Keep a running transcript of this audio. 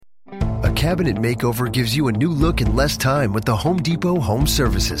cabinet makeover gives you a new look in less time with the Home Depot Home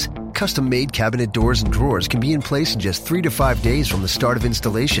Services. Custom-made cabinet doors and drawers can be in place in just 3 to 5 days from the start of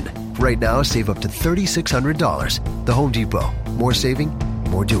installation. Right now, save up to $3,600. The Home Depot. More saving,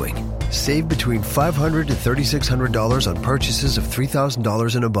 more doing. Save between $500 to $3,600 on purchases of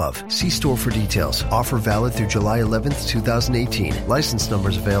 $3,000 and above. See store for details. Offer valid through July 11th, 2018. License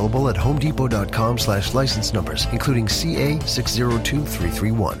numbers available at homedepot.com/license numbers, including CA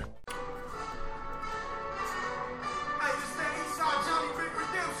 602331.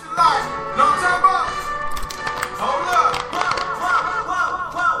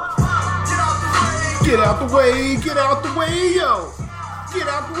 Get out the way, get out the way, yo. Get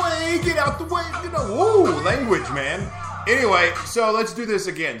out the way, get out the way. You know, woo, language, man. Anyway, so let's do this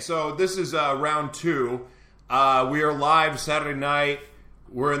again. So this is round 2. We are live Saturday night.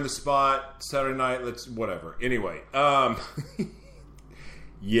 We're in the spot Saturday night. Whatever. Anyway,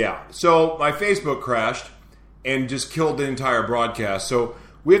 yeah. So my Facebook crashed and just killed the entire broadcast. So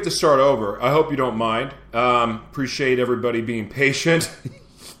we have to start over. I hope you don't mind. Appreciate everybody being patient.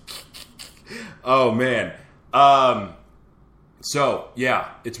 Oh man. So yeah,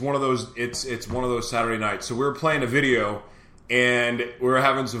 it's one of those. It's one of those Saturday nights. So we were playing a video, and we were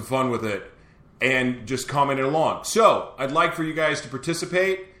having some fun with it, and just commenting along. So I'd like for you guys to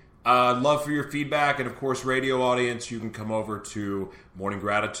participate. I'd love for your feedback, and of course, radio audience, you can come over to Morning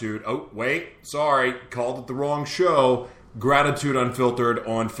Gratitude. Oh wait, sorry, called it the wrong show. Gratitude Unfiltered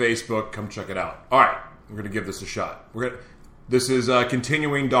on Facebook. Come check it out. All right, we're gonna give this a shot. This is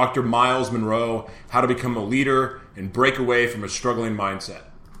continuing Dr. Myles Munroe, How to Become a Leader and Break Away from a Struggling Mindset.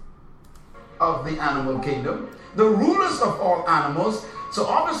 Of the animal kingdom, the rulers of all animals. So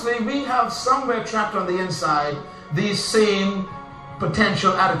obviously we have somewhere trapped on the inside these same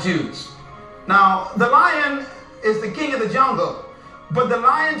potential attitudes. Now, the lion is the king of the jungle, but the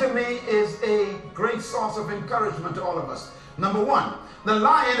lion to me is a great source of encouragement to all of us. Number one, the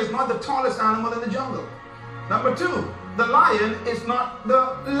lion is not the tallest animal in the jungle. Number two, the lion is not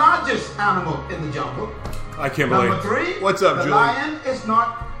the largest animal in the jungle. I can't believe. Number three, what's up, the Julie? lion is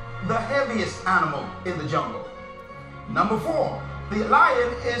not the heaviest animal in the jungle. Number four, the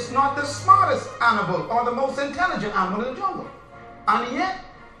lion is not the smartest animal or the most intelligent animal in the jungle. And yet,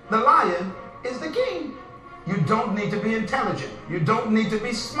 the lion is the king. You don't need to be intelligent. You don't need to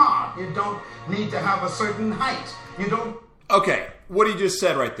be smart. You don't need to have a certain height. You don't... Okay, what he just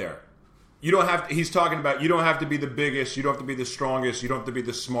said right there. You don't have to, he's talking about you don't have to be the biggest, you don't have to be the strongest, you don't have to be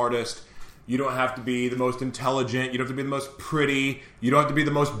the smartest, you don't have to be the most intelligent, you don't have to be the most pretty, you don't have to be the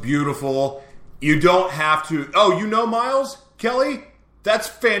most beautiful, you don't have to, oh, you know Myles? Kelly? That's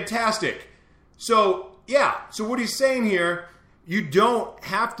fantastic. So, yeah, so what he's saying here, you don't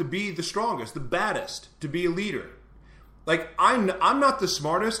have to be the strongest, the baddest to be a leader. Like, I'm not the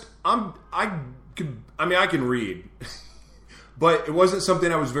smartest, I can read, but it wasn't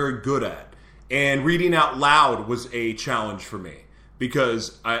something I was very good at. And reading out loud was a challenge for me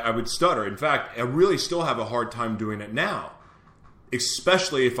because I would stutter. In fact, I really still have a hard time doing it now,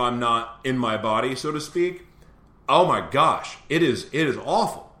 especially if I'm not in my body, so to speak. Oh my gosh, it is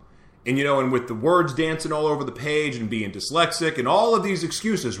awful. And you know, and with the words dancing all over the page and being dyslexic and all of these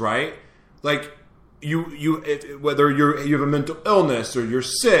excuses, right? Like whether you have a mental illness or you're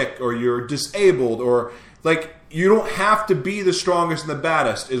sick or you're disabled or like. You don't have to be the strongest and the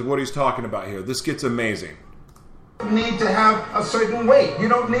baddest is what he's talking about here. This gets amazing. You don't need to have a certain weight. You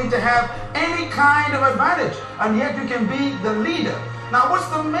don't need to have any kind of advantage. And yet you can be the leader. Now what's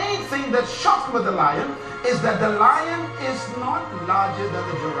the main thing that shocked me with the lion is that the lion is not larger than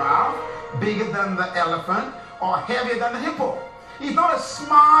the giraffe, bigger than the elephant, or heavier than the hippo. He's not as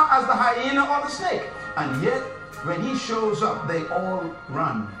smart as the hyena or the snake. And yet when he shows up, they all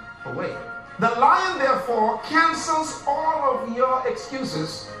run away. The lion, therefore, cancels all of your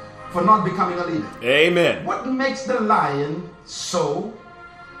excuses for not becoming a leader. Amen. What makes the lion so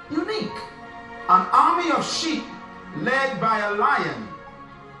unique? An army of sheep led by a lion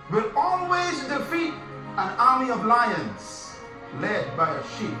will always defeat an army of lions led by a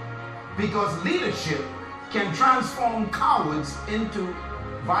sheep, because leadership can transform cowards into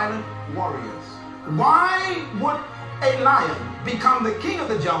violent warriors. Why would a lion become the king of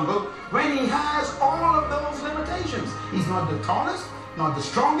the jungle when he has all of those limitations? He's not the tallest, not the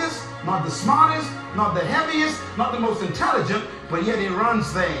strongest, not the smartest, not the heaviest, not the most intelligent, but yet he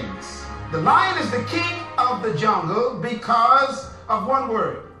runs things. The lion is the king of the jungle because of one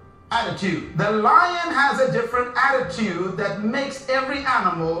word: attitude. The lion has a different attitude that makes every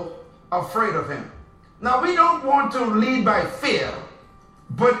animal afraid of him. Now, we don't want to lead by fear,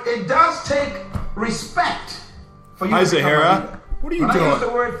 but it does take respect for you Hi, to become Zahara. a leader. What are you when doing? I use the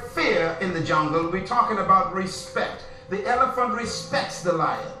word fear in the jungle, we're talking about respect. The elephant respects the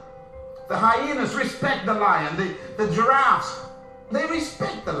lion. The hyenas respect the lion. The giraffes, they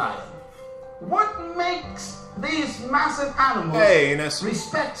respect the lion. What makes these massive animals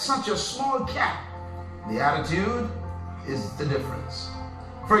respect such a small cat? The attitude is the difference.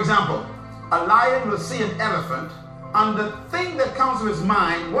 For example, a lion will see an elephant, and the thing that comes to his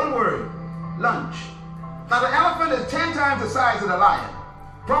mind, one word, lunch. Now the elephant is 10 times the size of the lion,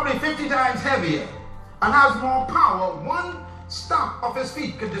 probably 50 times heavier, and has more power. One stomp of his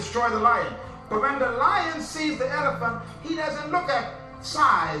feet could destroy the lion. But when the lion sees the elephant, he doesn't look at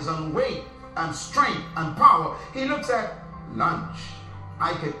size and weight and strength and power. He looks at lunch.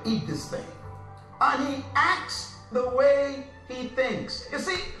 I could eat this thing. And he acts the way he thinks. You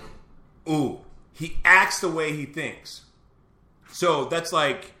see? Ooh, he acts the way he thinks. So that's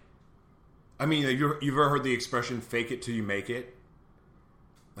like, I mean, you've ever heard the expression, fake it till you make it?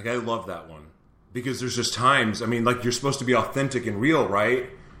 Like, I love that one. Because there's just times, I mean, like, you're supposed to be authentic and real, right?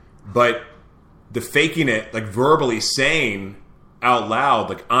 But the faking it, like verbally saying out loud,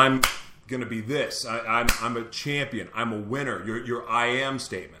 like, I'm going to be this. I'm a champion. I'm a winner. Your I am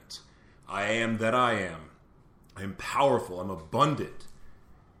statement. I am that I am. I'm powerful. I'm abundant.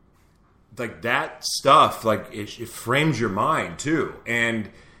 Like, that stuff, like, it frames your mind, too. And,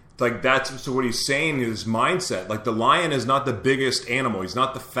 like, that's, so what he's saying is mindset. Like, the lion is not the biggest animal. He's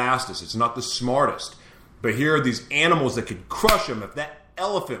not the fastest. It's not the smartest. But here are these animals that could crush him. If that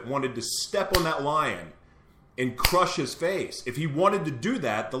elephant wanted to step on that lion and crush his face, if he wanted to do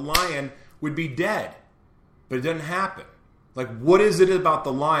that, the lion would be dead. But it doesn't happen. Like, what is it about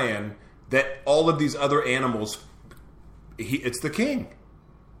the lion that all of these other animals, it's the king.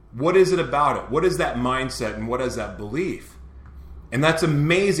 What is it about it? What is that mindset and what is that belief? And that's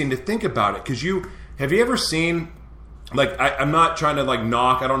amazing to think about it. Because have you ever seen, like, I'm not trying to, like,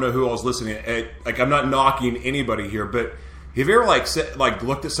 knock, I don't know who I was listening at, like, I'm not knocking anybody here, but have you ever, like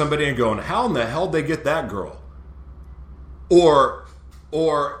looked at somebody and going, how in the hell did they get that girl? Or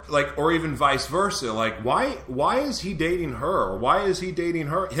even vice versa. Like, why is he dating her? Or why is he dating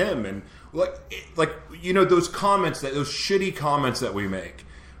him? And like, you know, those shitty comments that we make,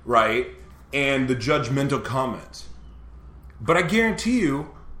 right? And the judgmental comments. But I guarantee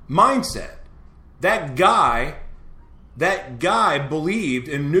you, mindset. That guy believed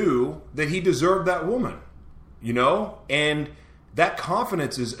and knew that he deserved that woman, you know? And that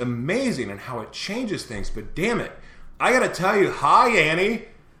confidence is amazing and how it changes things. But damn it, I gotta tell you, hi Annie,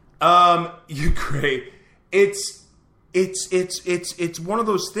 you're great. It's one of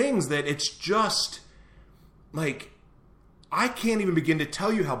those things that it's just like, I can't even begin to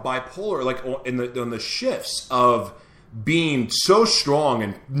tell you how bipolar, like on the shifts of being so strong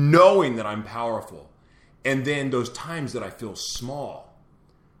and knowing that I'm powerful, and then those times that I feel small.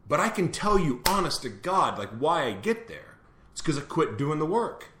 But I can tell you, honest to God, like, why I get there. It's because I quit doing the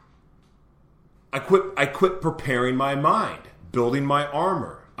work. I quit preparing my mind, building my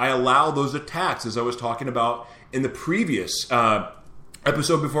armor. I allow those attacks, as I was talking about in the previous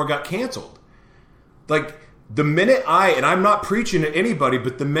episode before it got canceled. Like, the minute and I'm not preaching to anybody,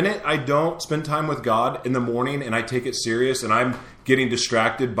 but the minute I don't spend time with God in the morning and I take it serious and I'm getting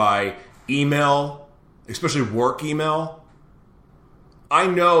distracted by email, especially work email, I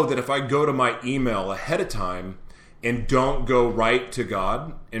know that if I go to my email ahead of time and don't go right to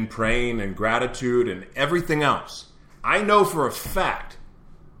God in praying and gratitude and everything else, I know for a fact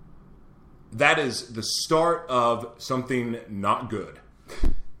that is the start of something not good.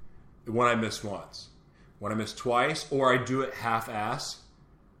 When I miss once. When I miss twice, or I do it half-ass,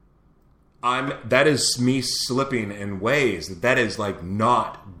 that is me slipping in ways that is like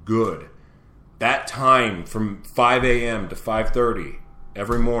not good. That time from 5 a.m. to 5:30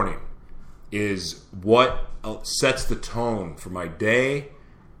 every morning is what sets the tone for my day,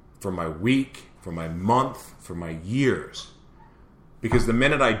 for my week, for my month, for my years. Because the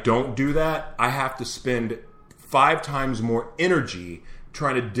minute I don't do that, I have to spend 5 times more energy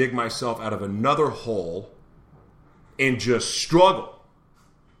trying to dig myself out of another hole and just struggle.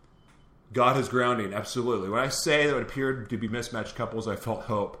 God is grounding, absolutely. When I say that it appeared to be mismatched couples, I felt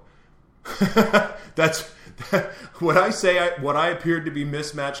hope. When I say what I appeared to be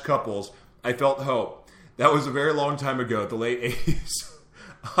mismatched couples, I felt hope. That was a very long time ago, the late 80s.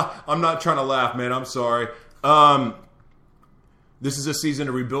 I'm not trying to laugh, man. I'm sorry. This is a season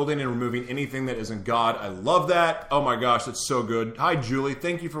of rebuilding and removing anything that isn't God. I love that. Oh my gosh, that's so good. Hi, Julie.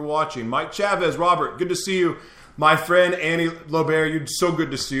 Thank you for watching. Mike Chavez, Robert, good to see you. My friend Annie Lobert, you're so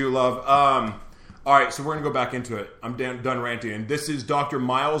good to see you, love. All right, so we're going to go back into it. I'm done ranting. And this is Dr.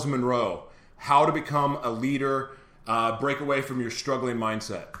 Myles Munroe, How to Become a Leader, Break away from your struggling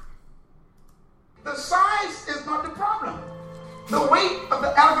mindset. The size is not the problem. The weight of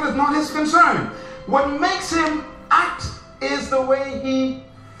the elephant is not his concern. What makes him act is the way he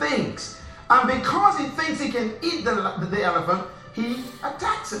thinks. And because he thinks he can eat the elephant, he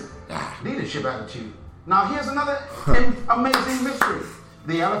attacks him. Leadership attitude. Now here's another amazing mystery.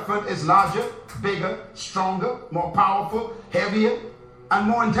 The elephant is larger, bigger, stronger, more powerful, heavier, and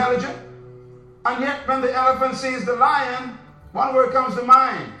more intelligent. And yet when the elephant sees the lion, one word comes to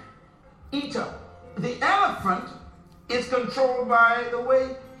mind: eater. The elephant is controlled by the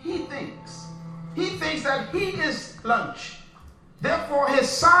way he thinks. He thinks that he is lunch. Therefore, his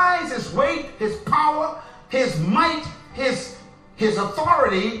size, his weight, his power, his might, his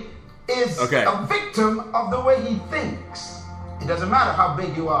authority is a victim of the way he thinks. It doesn't matter how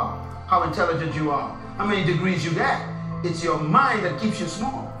big you are, how intelligent you are, how many degrees you get. It's your mind that keeps you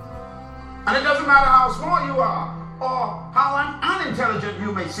small. And it doesn't matter how small you are, or how unintelligent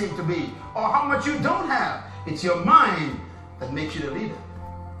you may seem to be, or how much you don't have. It's your mind that makes you the leader.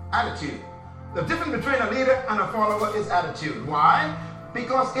 Attitude. The difference between a leader and a follower is attitude. Why?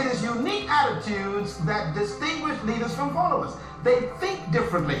 Because it is unique attitudes that distinguish leaders from followers. They think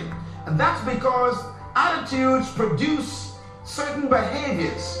differently. And that's because attitudes produce certain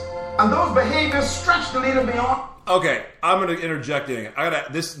behaviors. And those behaviors stretch the leader beyond. Okay, I'm going to interject in.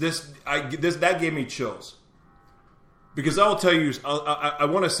 That gave me chills. Because I will tell you, I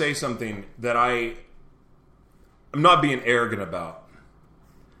want to say something that I'm not being arrogant about.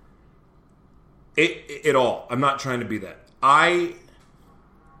 At all. I'm not trying to be that. I've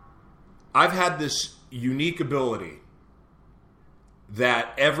had this unique ability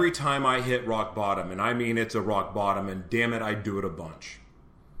that every time I hit rock bottom, and I mean it's a rock bottom, and damn it, I do it a bunch.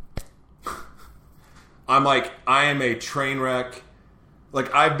 I am a train wreck.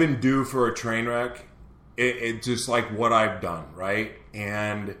 Like, I've been due for a train wreck. It's just like what I've done, right?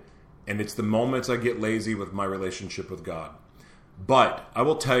 And it's the moments I get lazy with my relationship with God. But I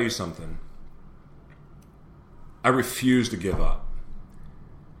will tell you something. I refuse to give up.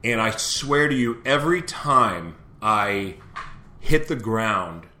 And I swear to you, every time I hit the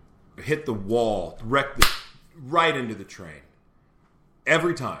ground, hit the wall, right into the train,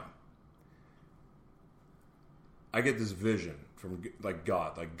 every time, I get this vision from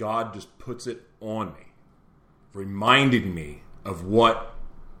God. Like, God just puts it on me, reminding me of what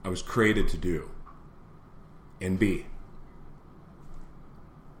I was created to do and be.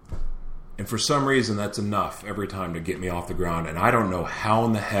 And for some reason, that's enough every time to get me off the ground. And I don't know how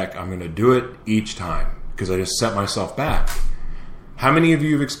in the heck I'm going to do it each time, because I just set myself back. How many of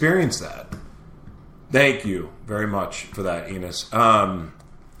you have experienced that? Thank you very much for that, Enos.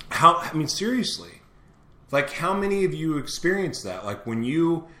 Seriously. Like, how many of you experience that? Like, when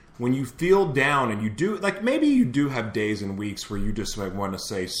you feel down and you do, like, maybe you do have days and weeks where you just like want to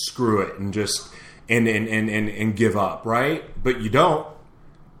say, screw it, and just, and give up, right? But you don't.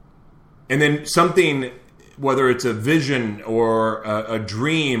 And then something, whether it's a vision or a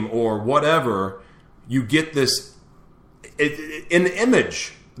dream or whatever, you get this an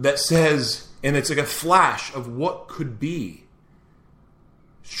image that says, and it's like a flash of what could be,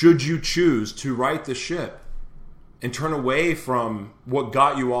 should you choose to right the ship and turn away from what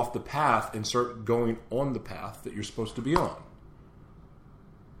got you off the path and start going on the path that you're supposed to be on.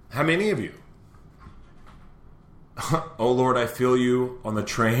 How many of you? Oh Lord, I feel you on the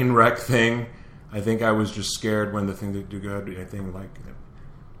train wreck thing. I think I was just scared when the thing did do good. Anything like,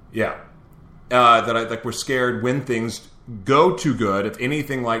 we're scared when things go too good. If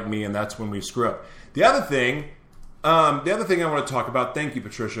anything like me, and that's when we screw up. The other thing I want to talk about. Thank you,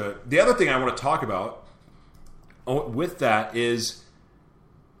 Patricia. The other thing I want to talk about with that is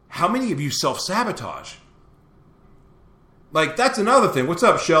how many of you self-sabotage. Like, that's another thing. What's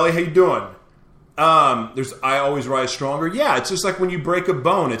up, Shelly? How you doing? I always rise stronger. Yeah, it's just like when you break a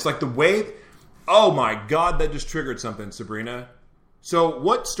bone. It's like the way. Oh my God, that just triggered something, Sabrina. So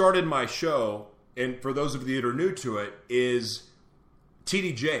what started my show, and for those of you that are new to it, is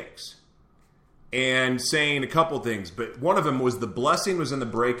T.D. Jakes and saying a couple things. But one of them was the blessing was in the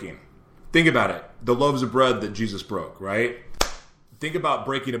breaking. Think about it. The loaves of bread that Jesus broke, right? Think about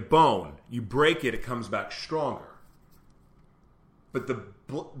breaking a bone. You break it, it comes back stronger. But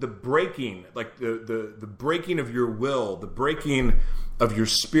the breaking, like the breaking of your will, the breaking of your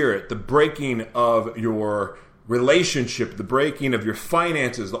spirit, the breaking of your relationship, the breaking of your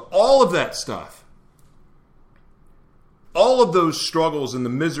finances, all of that stuff, all of those struggles and the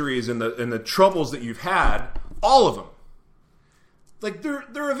miseries and the troubles that you've had, all of them, like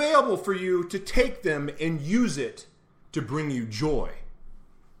they're available for you to take them and use it to bring you joy.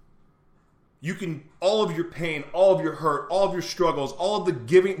 You can, all of your pain, all of your hurt, all of your struggles, all of the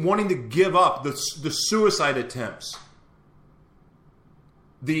giving, wanting to give up, the suicide attempts,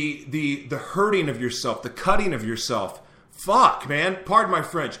 the hurting of yourself, the cutting of yourself. Fuck, man. Pardon my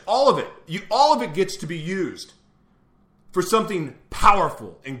French. All of it. All of it gets to be used for something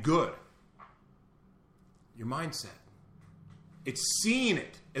powerful and good. Your mindset. It's seeing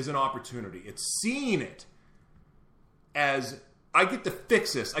it as an opportunity. It's seeing it as, I get to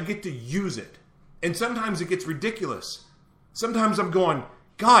fix this. I get to use it. And sometimes it gets ridiculous. Sometimes I'm going,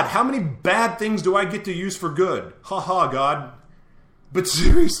 God, how many bad things do I get to use for good? Ha, God. But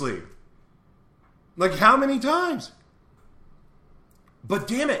seriously, like how many times? But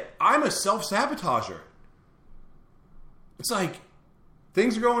damn it, I'm a self-sabotager. It's like,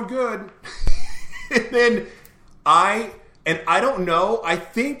 things are going good. And then I don't know, I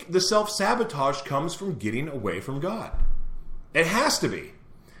think the self-sabotage comes from getting away from God. It has to be.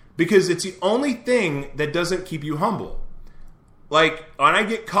 Because it's the only thing that doesn't keep you humble. Like, when I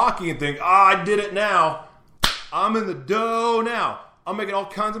get cocky and think, I did it now. I'm in the dough now. I'm making all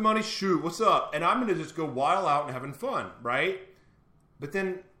kinds of money. Shoot, what's up? And I'm going to just go wild out and having fun, right? But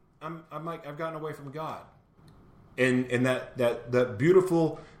then I'm like, I've gotten away from God. And that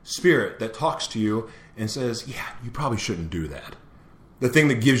beautiful spirit that talks to you and says, yeah, you probably shouldn't do that. The thing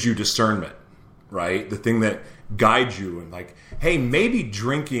that gives you discernment, right? The thing that guides you and like, hey, maybe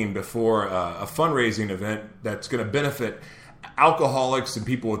drinking before a fundraising event that's going to benefit alcoholics and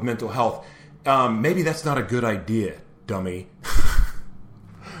people with mental health, maybe that's not a good idea, dummy.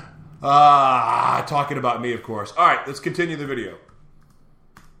 Talking about me, of course. All right, let's continue the video.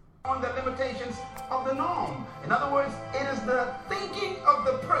 On the limitations of the norm. In other words, it is the thinking of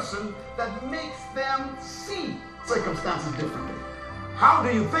the person that makes them see circumstances differently. How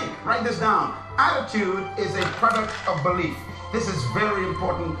do you think? Write this down. Attitude is a product of belief. This is very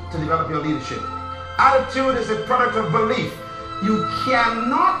important to develop your leadership. Attitude is a product of belief. You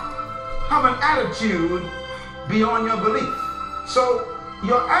cannot have an attitude beyond your belief. So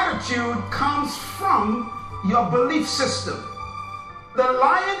your attitude comes from your belief system. The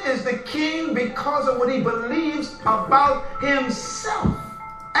lion is the king because of what he believes about himself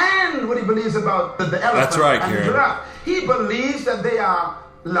and what he believes about the elephant. That's right, and the giraffe. He believes that they are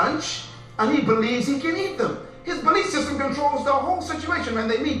lunch and he believes he can eat them. His belief system controls the whole situation when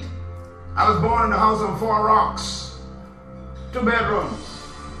they meet. I was born in a house on 4 rocks, 2 bedrooms,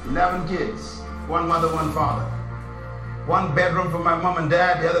 11 kids, 1 mother, 1 father. 1 bedroom for my mom and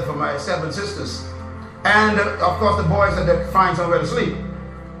dad, the other for my 7 sisters. And of course the boys had to find somewhere to sleep.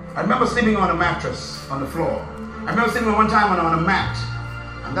 I remember sleeping on a mattress on the floor. I remember sleeping one time on a mat.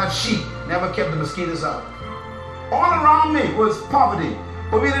 And that sheet never kept the mosquitoes out. All around me was poverty.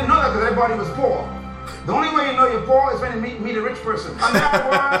 But we didn't know that because everybody was poor. The only way you know you're poor is when you meet a rich person. And there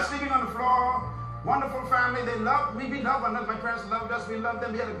I was sleeping on the floor. Wonderful family. They loved me. We loved them. My parents loved us. We loved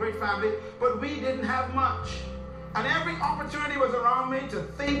them. We had a great family. But we didn't have much. And every opportunity was around me to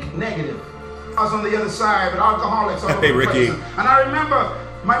think negative. I was on the other side with alcoholics all over the place. And I remember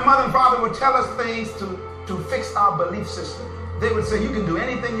my mother and father would tell us things to fix our belief system. They would say, you can do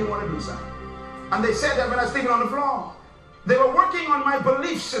anything you want to do, son. And they said that when I was sleeping on the floor. They were working on my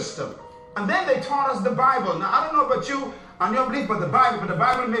belief system. And then they taught us the Bible. Now, I don't know about you on your belief, but the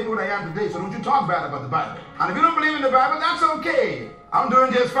Bible made me what I am today. So don't you talk bad about the Bible. And if you don't believe in the Bible, that's okay. I'm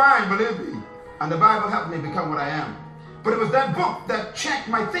doing just fine, believe me. And the Bible helped me become what I am. But it was that book that checked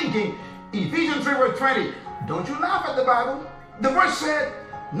my thinking. Ephesians 3 verse 20. Don't you laugh at the Bible. The verse said,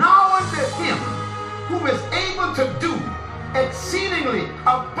 now unto him who is able to do exceedingly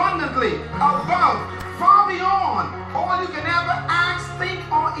abundantly above, far beyond all you can ever ask, think,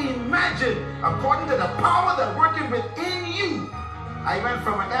 or imagine, according to the power that working within you. I went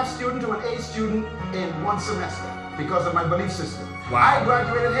from an F student to an A student in 1 semester because of my belief system. Wow. I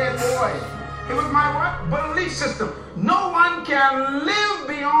graduated head boy. It was my what? Belief system. No one can live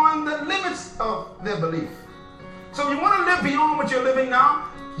beyond the limits of their belief. So if you want to live beyond what you're living now,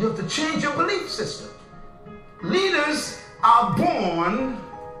 you have to change your belief system. Leaders are born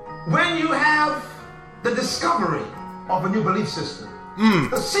when you have the discovery of a new belief system.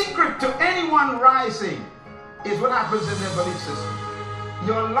 The secret to anyone rising is what happens in their belief system.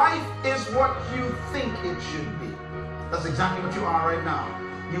 Your life is what you think it should be. That's exactly what you are right now.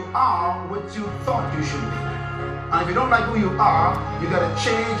 You are what you thought you should be. And if you don't like who you are, you got to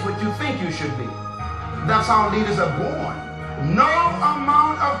change what you think you should be. That's how leaders are born. No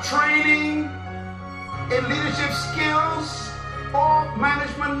amount of training in leadership skills or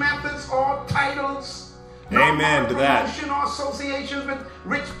management methods or titles. Amen to that. No promotion or associations with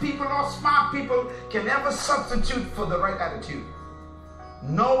rich people or smart people can ever substitute for the right attitude.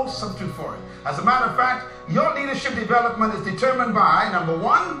 No substitute for it. As a matter of fact, your leadership development is determined by, number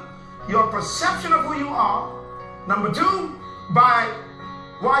one, your perception of who you are. Number two, by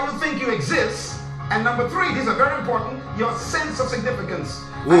why you think you exist. And number three, these are very important, your sense of significance.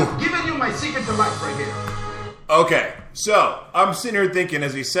 I'm giving you my secret to life right here. Okay, so I'm sitting here thinking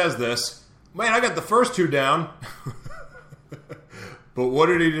as he says this, man, I got the first two down. But what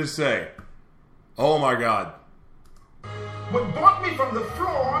did he just say? Oh my God. What brought me from the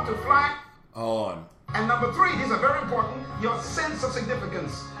floor to fly. Hold on. And number three, these are very important, your sense of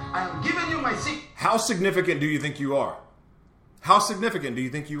significance. I am giving you my secret. How significant do you think you are? How significant do you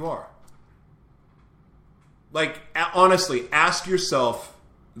think you are? Like, honestly, ask yourself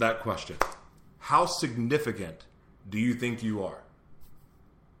that question. How significant do you think you are?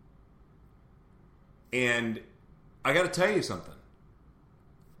 And I got to tell you something.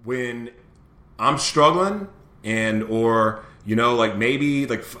 When I'm struggling or like maybe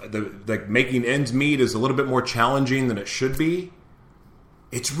like making ends meet is a little bit more challenging than it should be,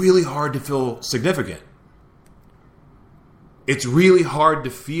 it's really hard to feel significant. It's really hard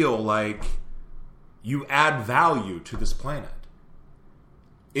to feel like you add value to this planet.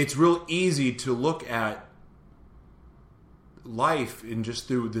 It's real easy to look at life in just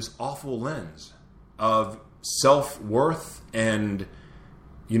through this awful lens of self-worth and,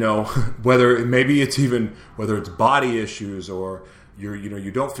 whether it's body issues or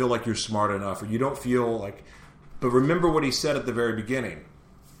you don't feel like you're smart enough or you don't feel like, but remember what he said at the very beginning.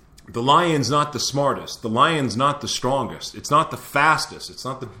 The lion's not the smartest. The lion's not the strongest. It's not the fastest. It's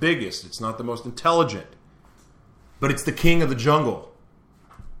not the biggest. It's not the most intelligent. But it's the king of the jungle.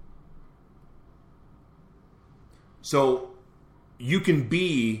 So you can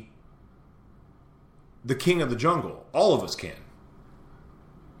be the king of the jungle. All of us can.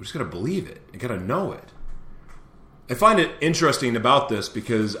 We just got to believe it. You got to know it. I find it interesting about this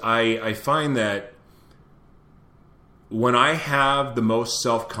because I find that when I have the most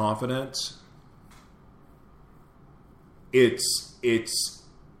self-confidence, it's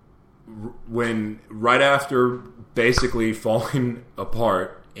when right after basically falling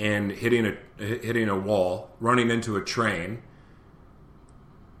apart and hitting a wall, running into a train,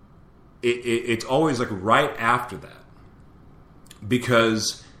 it's always like right after that,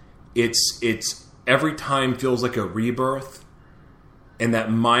 because it's every time feels like a rebirth. And that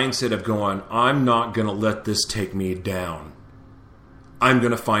mindset of going, I'm not going to let this take me down. I'm going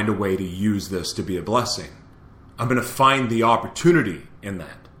to find a way to use this to be a blessing. I'm going to find the opportunity in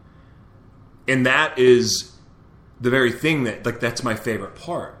that. And that is the very thing that's my favorite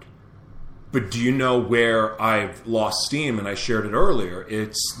part. But do you know where I've lost steam? And I shared it earlier.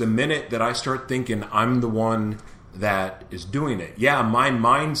 It's the minute that I start thinking I'm the one that is doing it. Yeah,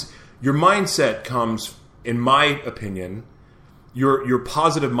 your mindset comes, in my opinion, your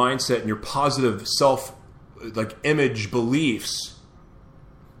positive mindset and your positive self image beliefs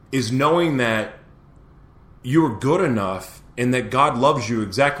is knowing that you're good enough and that God loves you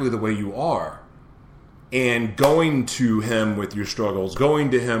exactly the way you are, and going to him with your struggles,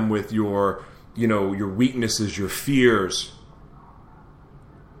 going to him with your weaknesses, your fears,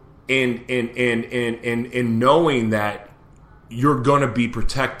 and knowing that you're going to be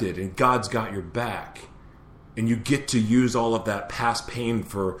protected and God's got your back. And you get to use all of that past pain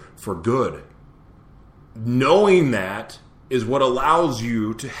for good. Knowing that is what allows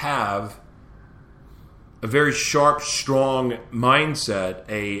you to have a very sharp, strong mindset,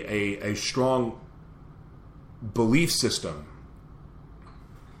 a strong belief system.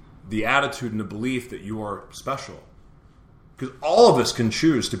 The attitude and the belief that you are special. Because all of us can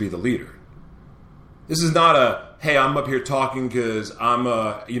choose to be the leader. This is not hey, I'm up here talking because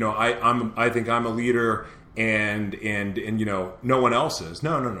I think I'm a leader and no one else is.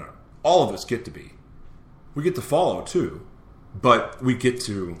 No. All of us get to be. We get to follow too, but we get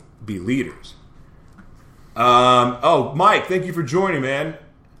to be leaders. Mike, thank you for joining, man.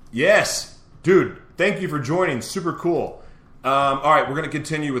 Yes, dude, thank you for joining. Super cool. All right, we're going to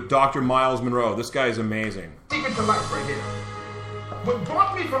continue with Dr. Myles Munroe. This guy is amazing. Secret to life right here. What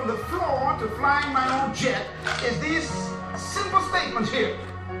brought me from the floor to flying my own jet is these simple statements here.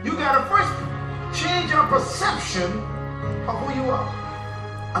 You got to first change your perception of who you are.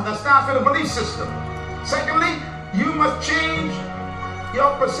 And that starts with a belief system. Secondly, you must change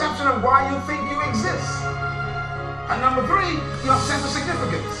your perception of why you think you exist. And number three, your sense of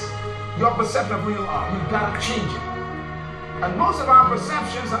significance. Your perception of who you are. You've got to change it. And most of our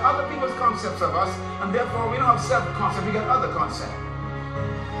perceptions are other people's concepts of us, and therefore we don't have self-concept, we got other concept.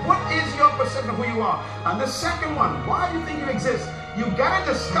 What is your perception of who you are? And the second one, why do you think you exist? You got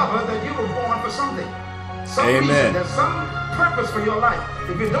to discover that you were born for something. some reason, there's some purpose for your life.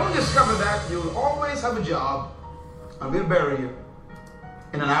 If you don't discover that, you'll always have a job, and we'll bury you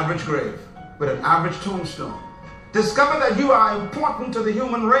in an average grave with an average tombstone. Discover that you are important to the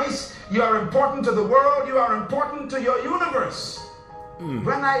human race, you are important to the world, you are important to your universe.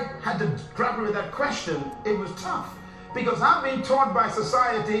 When I had to grapple with that question, it was tough. Because I've been taught by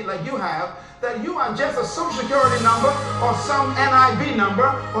society, like you have, that you are just a social security number or some NIB number,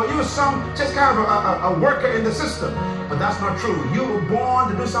 or you're just kind of a worker in the system. But that's not true. You were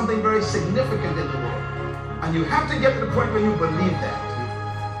born to do something very significant in the world. And you have to get to the point where you believe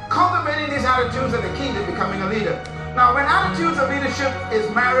that. Cultivating these attitudes are the key to becoming a leader. Now, when attitudes of leadership is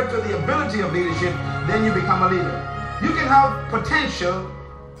married to the ability of leadership, then you become a leader. You can have potential,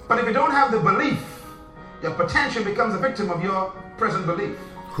 but if you don't have the belief, your potential becomes a victim of your present belief.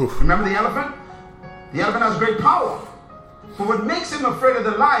 Remember the elephant? The elephant has great power. But what makes him afraid of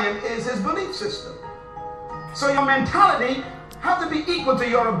the lion is his belief system. So your mentality has to be equal to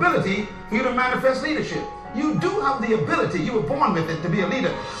your ability for you to manifest leadership. You do have the ability, you were born with it to be a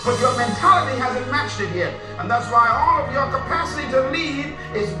leader, but your mentality hasn't matched it yet. And that's why all of your capacity to lead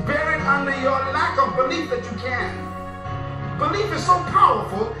is buried under your lack of belief that you can. Belief is so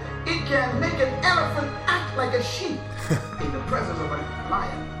powerful, it can make an elephant act like a sheep in the presence of a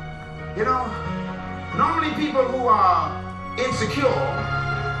lion. You know, normally people who are insecure,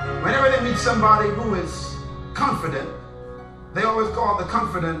 whenever they meet somebody who is confident, they always call the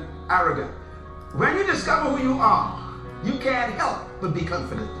confident arrogant. When you discover who you are, you can't help but be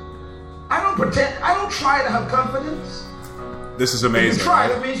confident. I don't try to have confidence. This is amazing. If you try,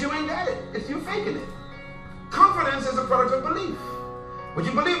 that means you ain't got it. It's you faking it. Confidence is a product of belief. What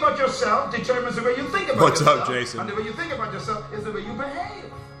you believe about yourself determines the way you think about yourself. What's up, Jason? And the way you think about yourself is the way you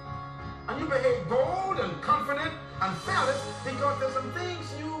behave. And you behave bold and confident and fearless because there's some things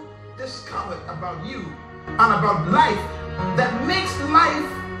you discovered about you and about life that makes life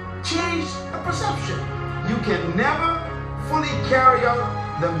change the perception. You can never fully carry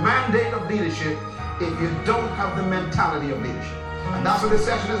out the mandate of leadership if you don't have the mentality of leadership. And that's what this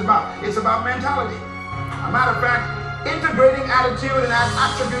session is about. It's about mentality. As a matter of fact, integrating attitude and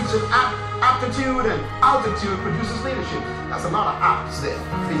attributes of aptitude and altitude produces leadership. That's a lot of apps there.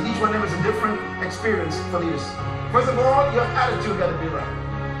 Each one of them is a different experience for leaders. First of all, your attitude got to be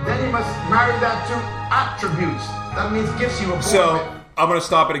right. Then you must marry that to attributes. That means gifts you were born with. I'm going to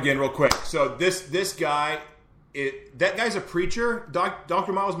stop it again real quick. So this guy, that guy's a preacher.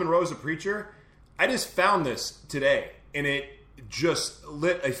 Dr. Myles Munroe is a preacher. I just found this today, and it just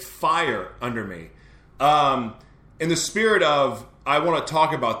lit a fire under me. In the spirit of, I want to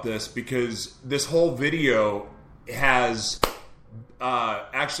talk about this because this whole video has,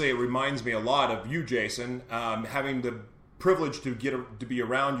 actually it reminds me a lot of you, Jason, having the privilege to be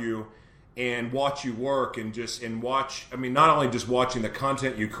around you and watch you work and watch, I mean, not only just watching the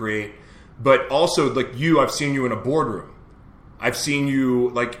content you create, but also like I've seen you in a boardroom. I've seen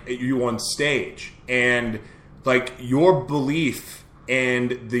you on stage, and like your belief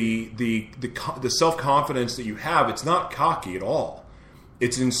and the self-confidence that you have, it's not cocky at all.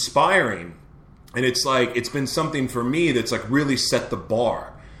 It's inspiring. And it's like, it's been something for me that's like really set the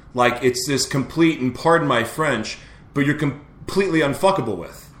bar. Like it's this complete, and pardon my French, but you're completely unfuckable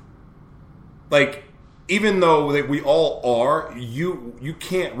with. Like, even though like, we all are, you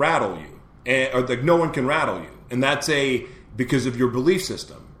can't rattle you. Or like no one can rattle you. And that's because of your belief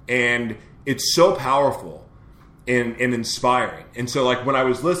system. And it's so powerful and inspiring. And so like when I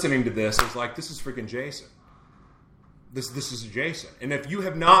was listening to this, I was like, this is freaking Jason. This is Jason. And if you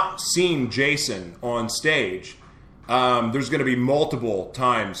have not seen Jason on stage, there's going to be multiple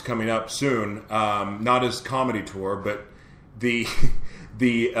times coming up soon. Not his comedy tour, but the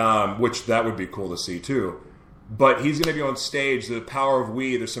which that would be cool to see too. But he's going to be on stage. The Power of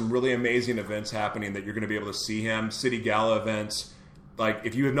We. There's some really amazing events happening that you're going to be able to see him. City Gala events. Like,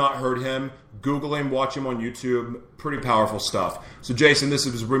 if you have not heard him, Google him, watch him on YouTube. Pretty powerful stuff. So, Jason, this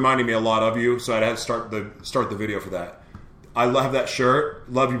is reminding me a lot of you. So I had to start the video for that. I love that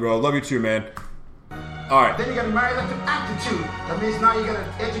shirt. Love you, bro. Love you too, man. All right. Then you got to marry that to aptitude. That means now you got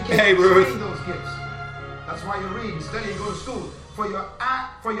to educate and train those gifts. That's why you read, you study, you go to school for your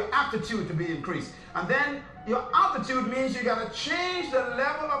aptitude to be increased. And then your altitude means you got to change the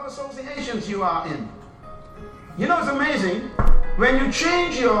level of associations you are in. You know, it's amazing. When you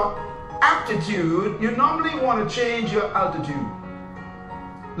change your aptitude, you normally want to change your altitude.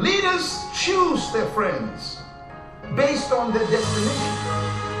 Leaders choose their friends based on their destination.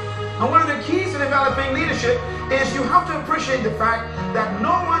 And one of the keys to developing leadership is you have to appreciate the fact that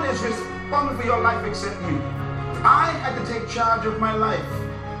no one is responsible for your life except you. I had to take charge of my life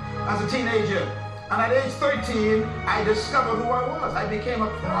as a teenager. And at age 13, I discovered who I was. I became a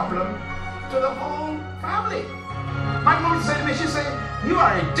problem to the whole family. My mom said to me, she said, you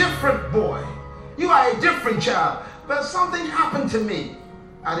are a different boy. You are a different child. But something happened to me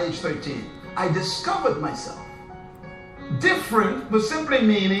at age 13. I discovered myself. Different was simply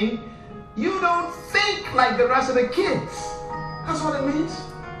meaning you don't think like the rest of the kids. That's what it means.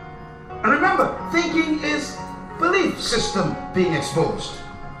 And remember, thinking is belief system being exposed.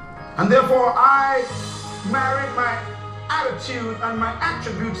 And therefore I married my attitude and my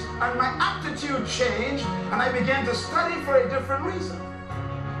attributes, and my aptitude changed, and I began to study for a different reason.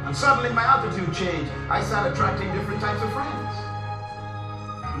 And suddenly my attitude changed. I started attracting different types of friends.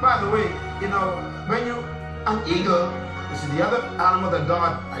 And by the way, when an eagle, this is the other animal that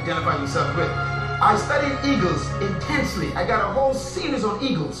God identified himself with. I studied eagles intensely. I got a whole series on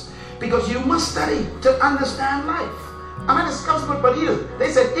eagles because you must study to understand life. I mean, it's comfortable, but eagles.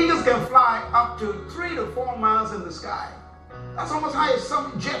 They said eagles can fly up to 3 to 4 miles in the sky. That's almost high as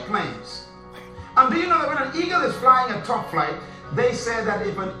some jet planes. And do you know that when an eagle is flying at top flight, they said that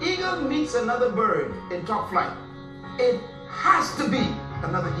if an eagle meets another bird in top flight, it has to be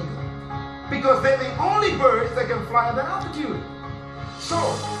another eagle. Because they're the only birds that can fly at that altitude. So,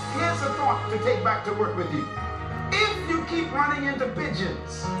 here's a thought to take back to work with you. If you keep running into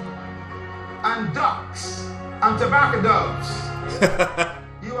pigeons and ducks and tobacco doves,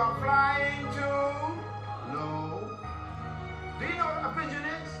 you are flying too low. Do you know what a pigeon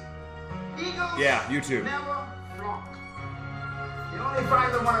is? Eagles YouTube. Never flock. You only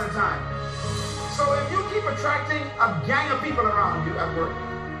find them one at a time. So if you keep attracting a gang of people around you at work,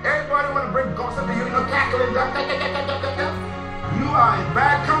 everybody want to bring gossip to you, cackling, you are in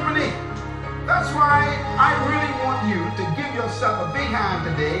bad company. That's why I really want you to give yourself a big hand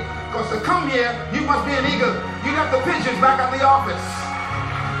today, because to come here, you must be an eagle. You left the pigeons back at the office.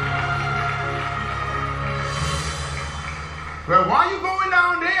 Well, why are you going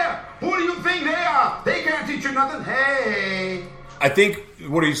down there? Who do you think they are? They can't teach you nothing. Hey. I think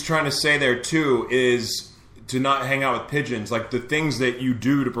what he's trying to say there, too, is to not hang out with pigeons. Like, the things that you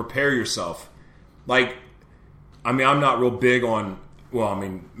do to prepare yourself. Like, I mean, I'm not real big on, well, I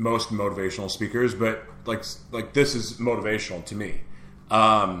mean, most motivational speakers, but, like this is motivational to me.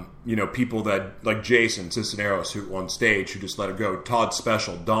 People that, like Jason Cisneros, who on stage, who just let it go. Todd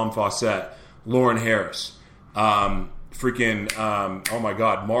Special, Dom Fawcett, Lauren Harris, oh my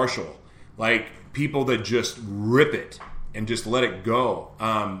God, Marshall. Like, people that just rip it and just let it go.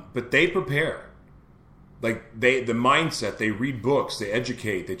 But they prepare. Like, the mindset, they read books, they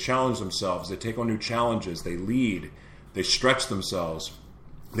educate, they challenge themselves, they take on new challenges, they lead, they stretch themselves,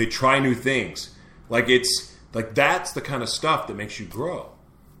 they try new things. Like, it's like, that's the kind of stuff that makes you grow.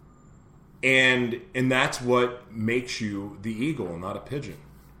 And that's what makes you the eagle, not a pigeon.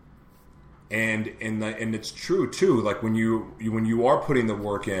 And it's true too. Like, when you are putting the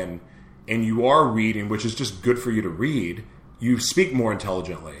work in and you are reading, which is just good for you to read, you speak more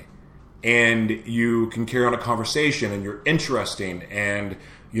intelligently. And you can carry on a conversation, and you're interesting, and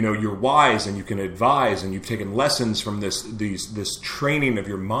you're wise, and you can advise, and you've taken lessons from this training of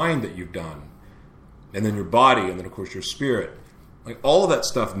your mind that you've done, and then your body, and then of course your spirit. Like, all of that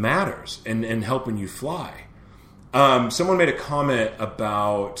stuff matters and helping you fly. Someone made a comment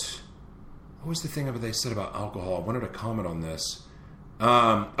about, what was the thing they said about alcohol? I wanted to comment on this.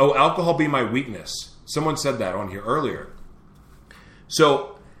 Alcohol be my weakness. Someone said that on here earlier.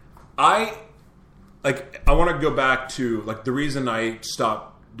 So I want to go back to, like, the reason I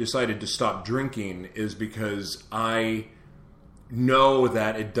decided to stop drinking is because I know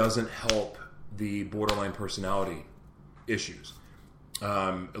that it doesn't help the borderline personality issues.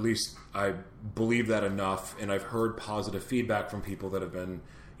 At least I believe that enough, and I've heard positive feedback from people that have been,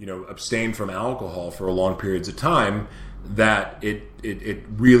 abstained from alcohol for long periods of time, that it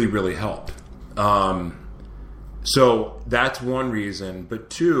really, really helped. So that's one reason. But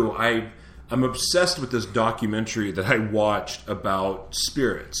two, I'm obsessed with this documentary that I watched about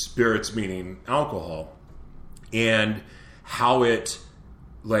spirits meaning alcohol, and how it,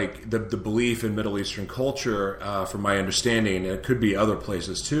 like, the belief in Middle Eastern culture, from my understanding, and it could be other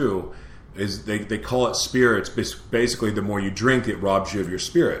places too, is they call it spirits. Basically, the more you drink, it robs you of your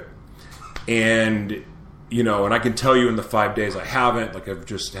spirit. And and I can tell you in the 5 days I haven't, like, I've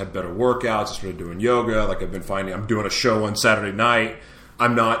just had better workouts. I started doing yoga. Like, I've been finding, I'm doing a show on Saturday night.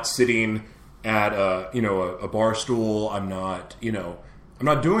 I'm not sitting at a bar stool. I'm not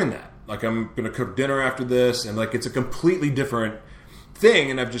doing that. Like, I'm going to cook dinner after this, and, like, it's a completely different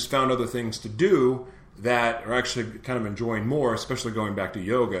thing. And I've just found other things to do that are actually kind of enjoying more, especially going back to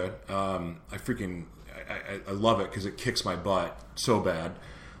yoga. I love it because it kicks my butt so bad.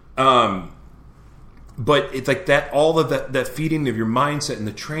 But it's like that, all of that feeding of your mindset and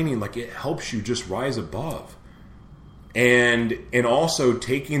the training, like it helps you just rise above. And also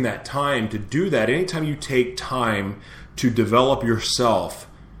taking that time to do that, anytime you take time to develop yourself,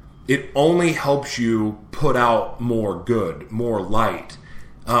 it only helps you put out more good, more light.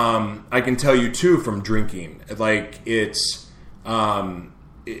 I can tell you too from drinking, like it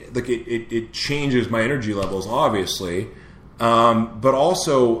changes my energy levels, obviously. But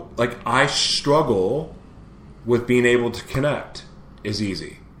also, like, I struggle with being able to connect as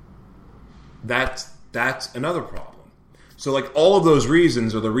easy. That's another problem. So, like, all of those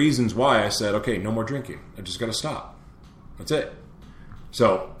reasons are the reasons why I said, okay, no more drinking. I just got to stop. That's it.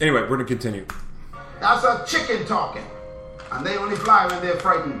 So, anyway, we're going to continue. That's a chicken talking. And they only fly when they're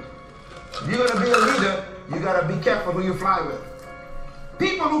frightened. If you're going to be a leader, you got to be careful who you fly with.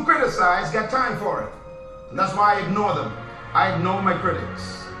 People who criticize got time for it. And that's why I ignore them. I ignore my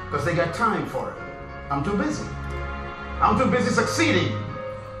critics because they got time for it. I'm too busy. I'm too busy succeeding.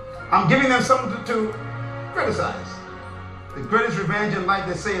 I'm giving them something to criticize. The greatest revenge in life,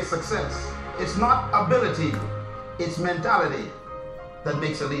 they say, is success. It's not ability, it's mentality that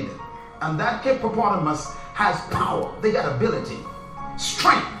makes a leader. And that hippopotamus has power. They got ability,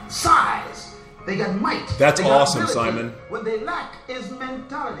 strength, size. They got might. That's awesome, ability. Simon. What they lack is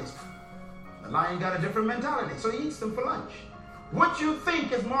mentality. The lion got a different mentality, so he eats them for lunch. What you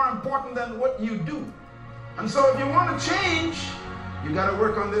think is more important than what you do. And so if you want to change, you got to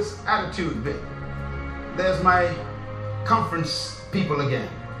work on this attitude bit. There's my conference people again.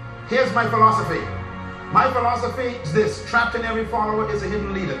 Here's my philosophy. My philosophy is this: trapped in every follower is a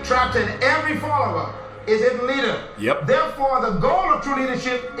hidden leader. Trapped in every follower is a hidden leader. Yep. Therefore, the goal of true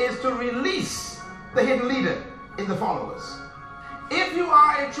leadership is to release the hidden leader in the followers. If you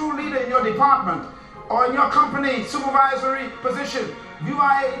are a true leader in your department or in your company supervisory position, you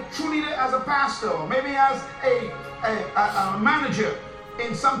are a true leader as a pastor, or maybe as a manager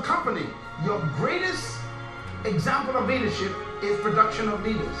in some company, your greatest example of leadership is production of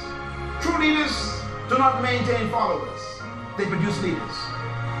leaders. True leaders do not maintain followers. They produce leaders.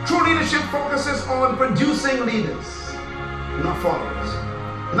 True leadership focuses on producing leaders, not followers.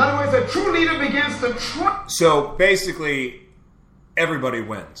 In other words, a true leader begins to So basically, everybody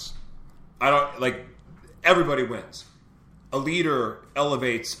wins. Everybody wins. A leader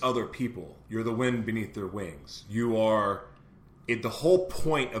elevates other people. You're the wind beneath their wings. You are... the whole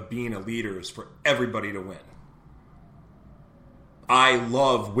point of being a leader is for everybody to win. I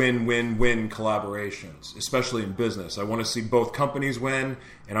love win-win-win collaborations, especially in business. I want to see both companies win,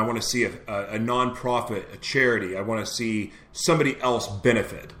 and I want to see a nonprofit, a charity. I want to see somebody else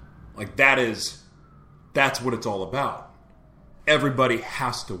benefit. Like, that's what it's all about. Everybody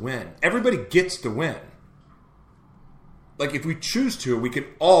has to win. Everybody gets to win. Like, if we choose to, we can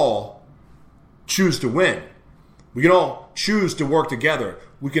all choose to win. We can all choose to work together.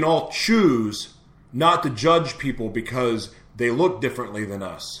 We can all choose not to judge people because they look differently than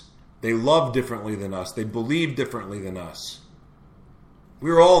us. They love differently than us. They believe differently than us.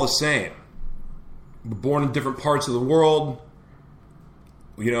 We're all the same. We're born in different parts of the world.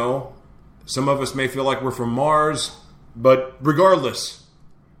 You know, some of us may feel like we're from Mars, but regardless,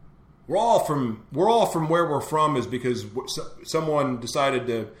 we're all from where we're from is because someone decided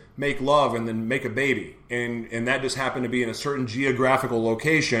to make love and then make a baby, and that just happened to be in a certain geographical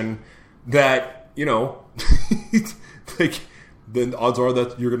location that, you know, like, then odds are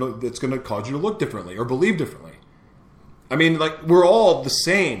that that's gonna cause you to look differently or believe differently. I mean, like, we're all the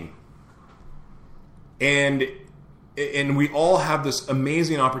same, and we all have this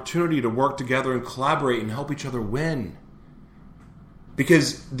amazing opportunity to work together and collaborate and help each other win.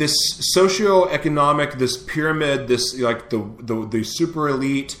 Because this socioeconomic, this pyramid, this, like, the super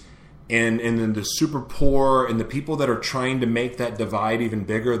elite and then the super poor and the people that are trying to make that divide even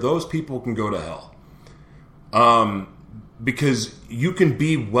bigger, those people can go to hell. Because you can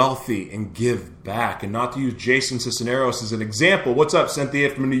be wealthy and give back. And not to use Jason Cisneros as an example. What's up,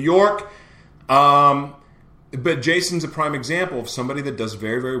 Cynthia from New York? But Jason's a prime example of somebody that does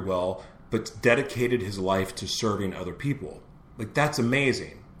very, very well, but dedicated his life to serving other people. Like, that's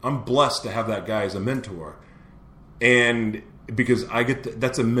amazing. I'm blessed to have that guy as a mentor. And because I get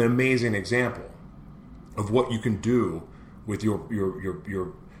that's an amazing example of what you can do with your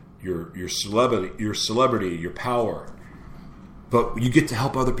celebrity, your power. But you get to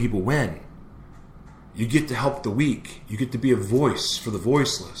help other people win. You get to help the weak. You get to be a voice for the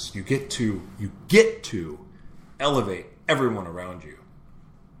voiceless. You get to elevate everyone around you.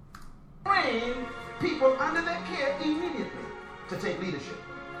 Train people under their care immediately to take leadership.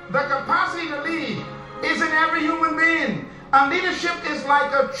 The capacity to lead is in every human being. And leadership is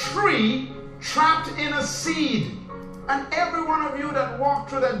like a tree trapped in a seed. And every one of you that walked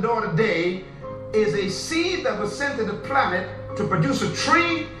through that door today is a seed that was sent to the planet to produce a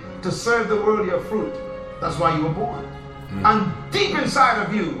tree to serve the world your fruit. That's why you were born. And deep inside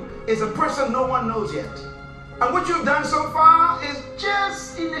of you is a person no one knows yet. And what you've done so far is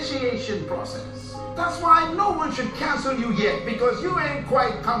just initiation process. That's why no one should cancel you yet, because you ain't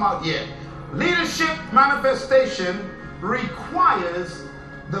quite come out yet. Leadership manifestation requires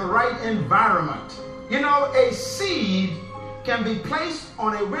the right environment. You know, a seed can be placed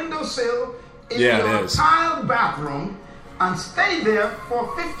on a windowsill in your tiled bathroom and stay there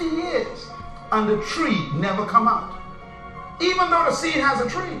for 50 years, and the tree never come out. Even though the seed has a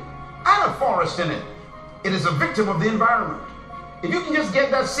tree and a forest in it, it is a victim of the environment. If you can just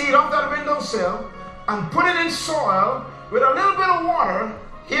get that seed off that windowsill and put it in soil with a little bit of water,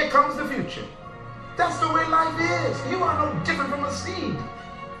 here comes the future. That's the way life is. You are no different from a seed.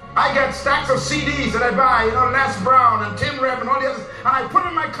 I got stacks of CDs that I buy, you know, Les Brown and Tim Reb and all the others, and I put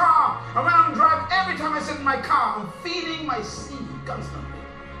in my car. And when I'm driving, every time I sit in my car, I'm feeding my seed constantly.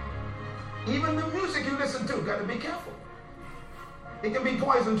 Even the music you listen to, got to be careful. It can be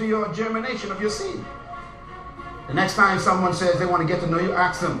poison to your germination of your seed. The next time someone says they want to get to know you,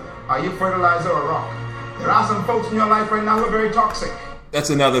 ask them, are you fertilizer or rock? There are some folks in your life right now who are very toxic. That's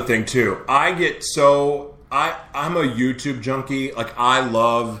another thing too. I'm a YouTube junkie. Like, I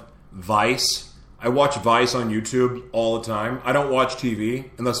love Vice. I watch Vice on YouTube all the time. I don't watch TV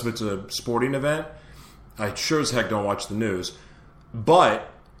unless if it's a sporting event. I sure as heck don't watch the news.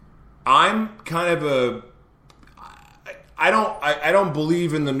 But I'm kind of I don't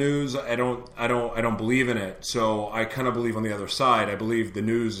believe in the news. I don't believe in it. So I kind of believe on the other side. I believe the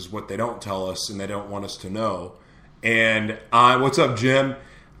news is what they don't tell us and they don't want us to know. And what's up, Jim?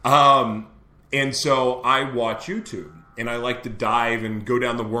 And so I watch YouTube, and I like to dive and go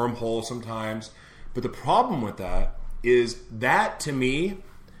down the wormhole sometimes. But the problem with that is that, to me,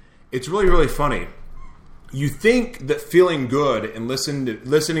 it's really, really funny. You think that feeling good and listening to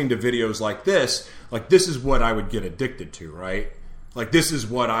videos like this is what I would get addicted to, right? Like, this is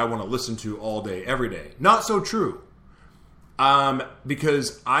what I want to listen to all day, every day. Not so true.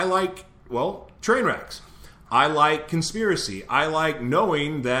 Because I like, train wrecks. I like conspiracy. I like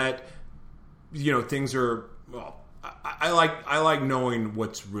knowing that, you know, things are, I like knowing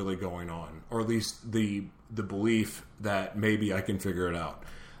what's really going on, or at least the belief that maybe I can figure it out.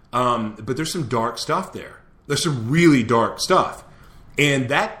 But there's some dark stuff there. There's some really dark stuff. And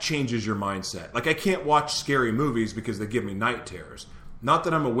that changes your mindset. Like, I can't watch scary movies because they give me night terrors. Not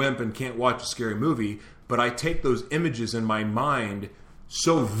that I'm a wimp and can't watch a scary movie, but I take those images in my mind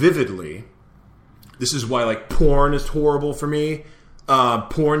so vividly. This is why, like, porn is horrible for me.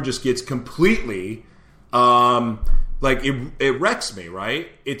 Porn just gets completely, it wrecks me, right?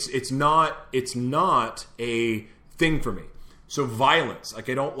 It's not a thing for me. So violence, like,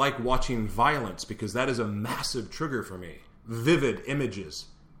 I don't like watching violence because that is a massive trigger for me. Vivid images,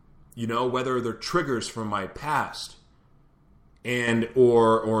 you know, whether they're triggers from my past and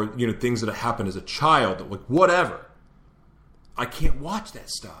or you know, things that have happened as a child, like, whatever. I can't watch that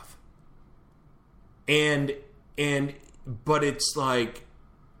stuff. But it's like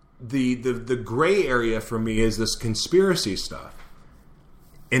the gray area for me is this conspiracy stuff.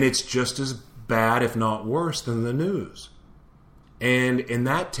 And it's just as bad, if not worse, than the news. And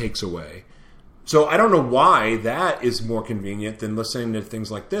that takes away. So I don't know why that is more convenient than listening to things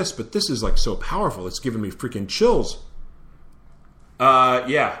like this, but this is, like, so powerful. It's giving me freaking chills.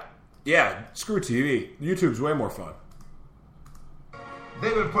 Yeah, screw TV. YouTube's way more fun.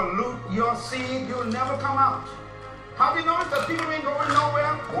 They will pollute your seed. You'll never come out. Have you noticed that people ain't going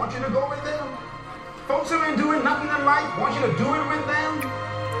nowhere? Want you to go with them. Folks who ain't doing nothing in life want you to do it with them.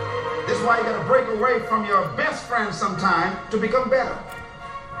 This is why you got to break away from your best friends sometime to become better.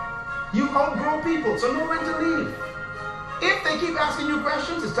 You outgrow people, so know when to leave. If they keep asking you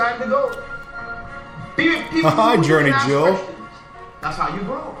questions, it's time to go. Be with people Hi, Journey Jill. Questions. That's how you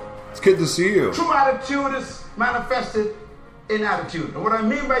grow. It's good to see you. True attitude is manifested in attitude. And what I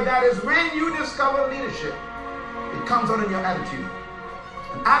mean by that is when you discover leadership, it comes out in your attitude.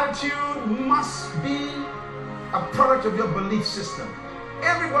 An attitude must be a product of your belief system.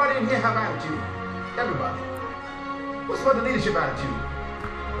 Everybody in here have attitude. Everybody. What's about the leadership attitude?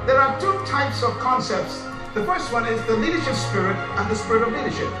 There are two types of concepts. The first one is the leadership spirit and the spirit of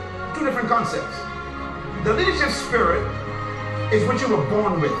leadership. Two different concepts. The leadership spirit is what you were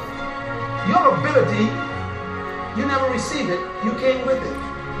born with. Your ability, you never received it, you came with it.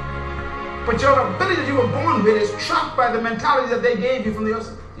 But your ability that you were born with is trapped by the mentality that they gave you from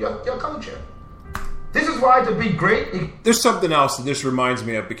your culture. This is why to be great. There's something else that this reminds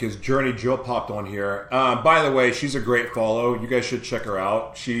me of because Journey Jill popped on here. By the way, she's a great follow. You guys should check her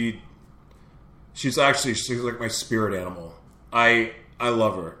out. She's like my spirit animal. I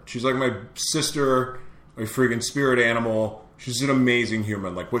love her. She's like my sister, my freaking spirit animal. She's an amazing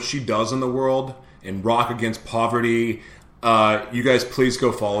human. Like what she does in the world and rock against poverty. You guys please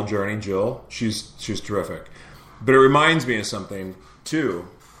go follow Journey Jill. She's terrific. But it reminds me of something too.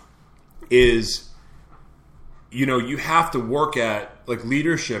 Is you have to work at, like,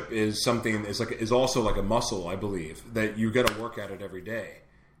 leadership is something is also like a muscle, I believe, that you got to work at it every day.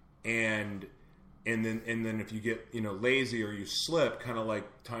 And then if you get lazy or you slip, kind of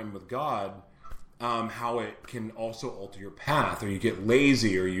like time with God, how it can also alter your path, or you get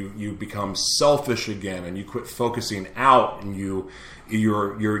lazy, or you become selfish again, and you quit focusing out, and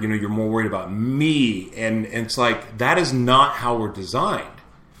you're more worried about me, and it's like that is not how we're designed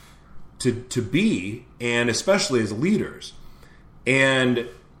to be, and especially as leaders. And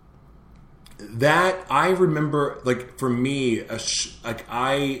that I remember, like, for me, in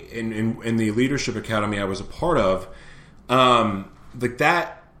the leadership academy I was a part of, like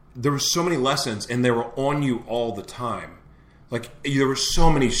that, there were so many lessons, and they were on you all the time. Like, there were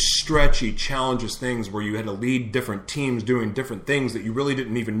so many stretchy, challenges, things where you had to lead different teams doing different things that you really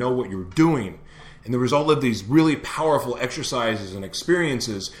didn't even know what you were doing. And there was all of these really powerful exercises and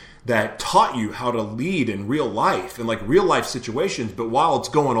experiences that taught you how to lead in real life, and like real life situations. But while it's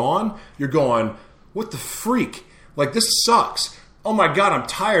going on, you're going, what the freak? Like, this sucks. Oh my God, I'm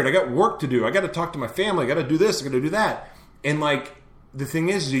tired. I got work to do. I got to talk to my family. I got to do this. I got to do that. And like, the thing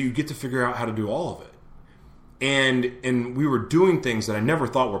is, you get to figure out how to do all of it. And we were doing things that I never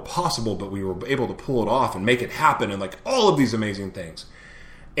thought were possible, but we were able to pull it off and make it happen, and like all of these amazing things.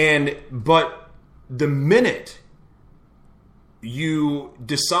 But the minute you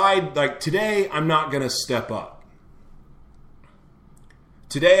decide, like, today I'm not going to step up.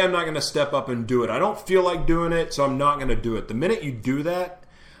 Today I'm not going to step up and do it. I don't feel like doing it, so I'm not going to do it. The minute you do that,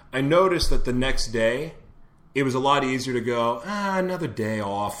 I noticed that the next day, it was a lot easier to go, another day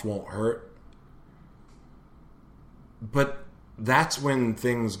off won't hurt. But that's when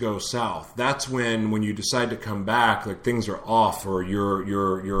things go south. That's when you decide to come back, like, things are off, or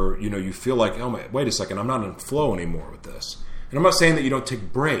you feel like, oh my, wait a second, I'm not in flow anymore with this. And I'm not saying that you don't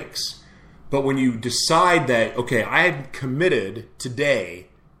take breaks, but when you decide that, okay, I have committed today,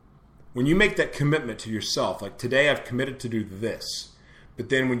 when you make that commitment to yourself, like, today I've committed to do this, but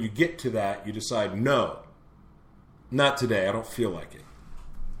then when you get to that, you decide, no, not today, I don't feel like it,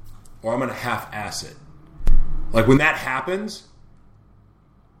 or I'm going to half-ass it. Like, when that happens,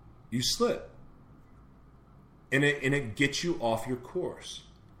 you slip, and it gets you off your course.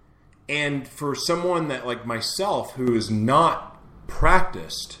 And for someone that, like myself, who is not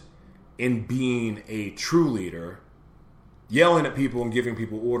practiced in being a true leader, yelling at people and giving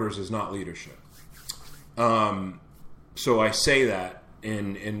people orders is not leadership. So I say that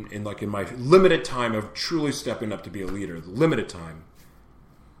in my limited time of truly stepping up to be a leader, the limited time,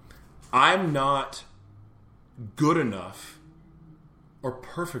 I'm not good enough or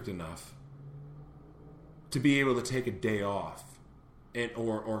perfect enough to be able to take a day off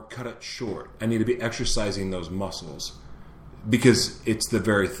or cut it short. I need to be exercising those muscles because it's the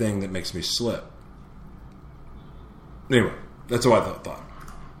very thing that makes me slip. Anyway, that's what I thought.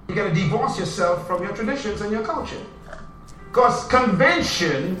 You got to divorce yourself from your traditions and your culture, because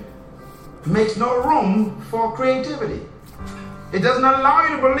convention makes no room for creativity. It doesn't allow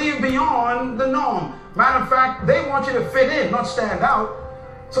you to believe beyond the norm. Matter of fact, they want you to fit in, not stand out.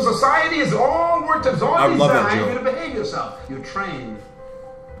 So society is all worked, it's all designed for you to behave yourself. You're trained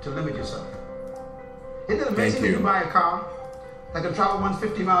to limit yourself. Isn't it amazing that you buy a car that can travel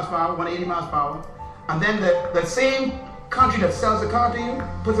 150 miles per hour, 180 miles per hour, and then that same country that sells the car to you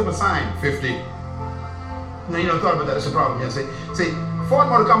puts up a sign, 50. No, you never thought about that. That's a problem. You know, see, Ford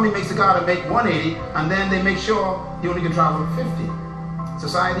Motor Company makes the car to make 180, and then they make sure you only can travel 50.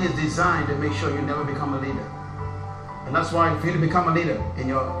 Society is designed to make sure you never become a leader. And that's why for you to become a leader in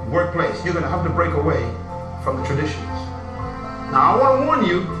your workplace, you're going to have to break away from the traditions. Now, I want to warn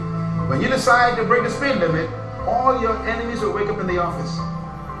you, when you decide to break the speed limit, all your enemies will wake up in the office.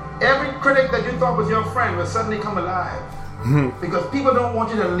 Every critic that you thought was your friend will suddenly come alive. Because people don't want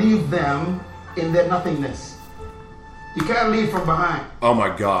you to leave them in their nothingness. You can't leave from behind. Oh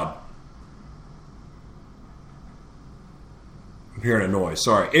my God. I'm hearing a noise.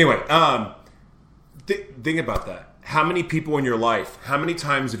 Sorry. Anyway, think about that. How many people in your life, how many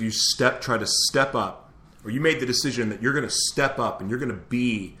times have you tried to step up, or you made the decision that you're going to step up and you're going to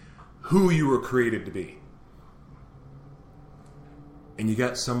be who you were created to be? And you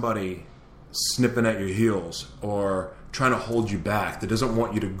got somebody snipping at your heels or trying to hold you back, that doesn't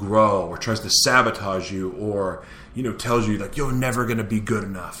want you to grow or tries to sabotage you or, tells you like, you're never going to be good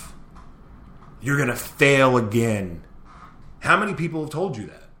enough. You're going to fail again. How many people have told you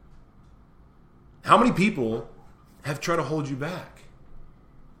that? How many people have tried to hold you back?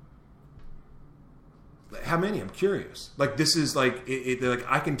 How many? I'm curious. Like, this is like, like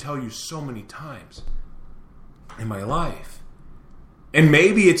I can tell you so many times in my life. And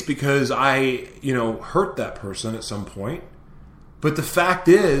maybe it's because I, hurt that person at some point. But the fact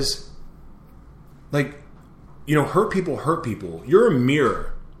is, like, hurt people. You're a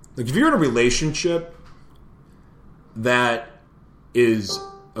mirror. Like, if you're in a relationship that is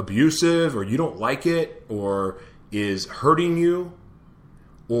abusive or you don't like it or is hurting you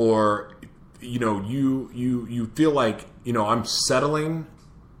or, you feel like, I'm settling.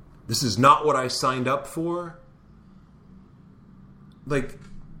 This is not what I signed up for. Like,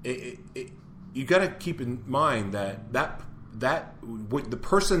 you got to keep in mind that the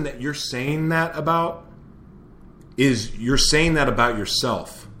person that you're saying that about you're saying that about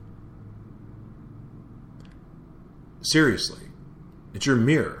yourself. Seriously, it's your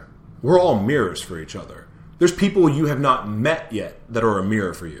mirror. We're all mirrors for each other. There's people you have not met yet that are a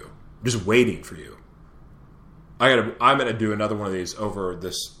mirror for you, just waiting for you. I'm gonna do another one of these over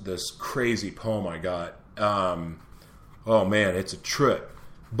this crazy poem I got. Oh man, it's a trip.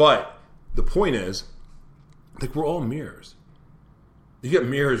 But the point is, like, we're all mirrors. You get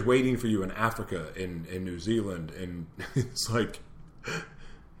mirrors waiting for you in Africa, in New Zealand, and it's like,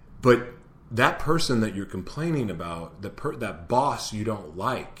 but that person that you're complaining about, that boss you don't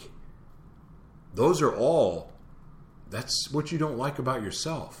like, that's what you don't like about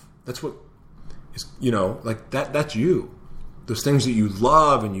yourself. That's what is, like that's you. Those things that you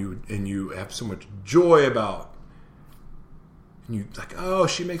love and you have so much joy about. And you like, oh,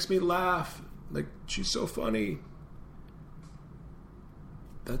 she makes me laugh. Like, she's so funny.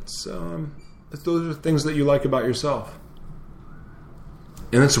 Those are things that you like about yourself.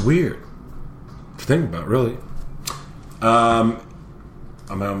 And it's weird to think about, really. I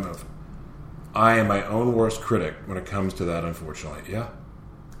am my own worst critic when it comes to that, unfortunately. Yeah.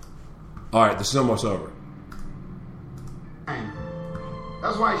 All right, this is almost over.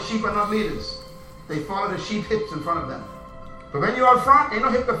 That's why sheep are not leaders. They follow the sheep hips in front of them. But when you're out front, ain't no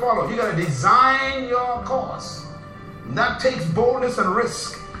hip to follow. You got to design your course. And that takes boldness and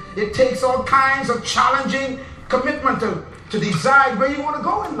risk. It takes all kinds of challenging commitment to decide where you want to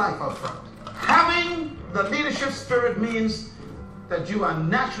go in life out front. Having the leadership spirit means that you are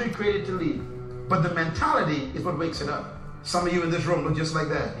naturally created to lead. But the mentality is what wakes it up. Some of you in this room look just like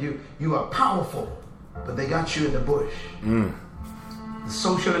that. You are powerful, but they got you in the bush. The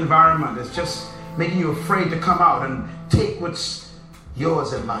social environment is just making you afraid to come out and take what's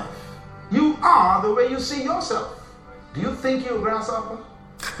yours in life. You are the way you see yourself. Do you think you're a grasshopper?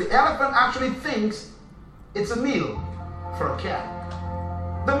 The elephant actually thinks it's a meal for a cat.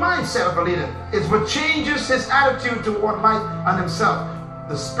 The mindset of a leader is what changes his attitude toward life and himself.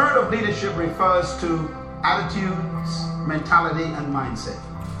 The spirit of leadership refers to attitudes, mentality, and mindset.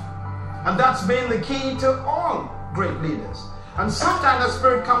 And that's been the key to all great leaders. And sometimes that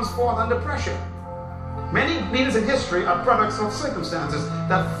spirit comes forth under pressure. Many leaders in history are products of circumstances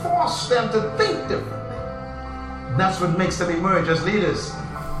that force them to think differently. That's what makes them emerge as leaders.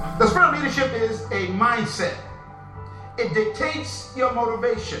 The spirit of leadership is a mindset. It dictates your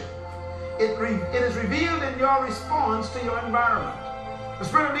motivation. It is revealed in your response to your environment. The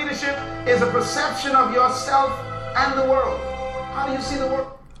spirit of leadership is a perception of yourself and the world. How do you see the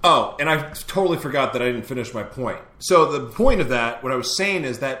world? Oh, and I totally forgot that I didn't finish my point. So the point of that, what I was saying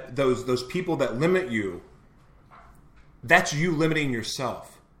is that those people that limit you, that's you limiting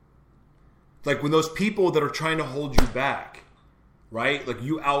yourself. Like when those people that are trying to hold you back, right? Like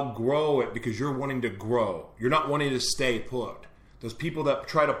you outgrow it because you're wanting to grow. You're not wanting to stay put. Those people that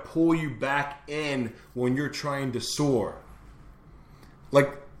try to pull you back in when you're trying to soar.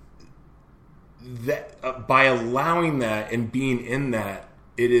 Like that, by allowing that and being in that,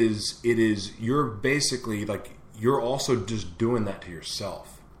 it is you're basically like you're also just doing that to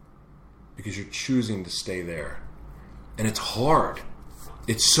yourself because you're choosing to stay there. And it's hard.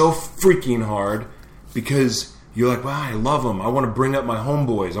 It's so freaking hard because you're like, wow, I love them. I want to bring up my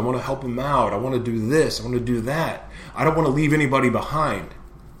homeboys. I want to help them out. I want to do this. I want to do that. I don't want to leave anybody behind.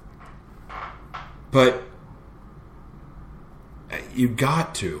 But you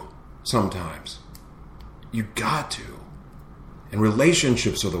got to sometimes. You got to. And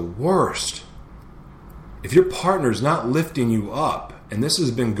relationships are the worst. If your partner's not lifting you up, and this has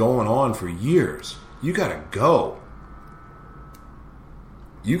been going on for years, you got to go.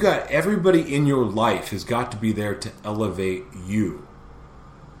 everybody in your life has got to be there to elevate you.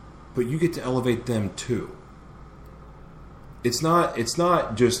 But you get to elevate them too. It's not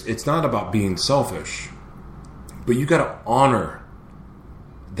about being selfish, but you got to honor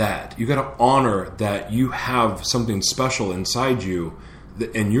that. You got to honor that you have something special inside you,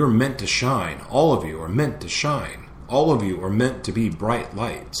 and you're meant to shine. All of you are meant to shine. All of you are meant to be bright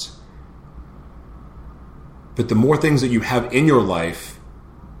lights. But the more things that you have in your life,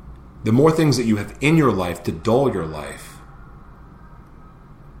 to dull your life,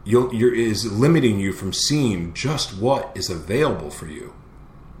 is limiting you from seeing just what is available for you.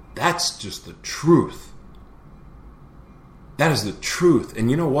 That's just the truth. That is the truth. And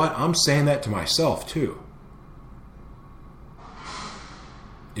you know what? I'm saying that to myself too.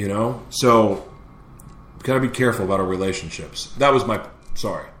 You know? So, gotta be careful about our relationships. That was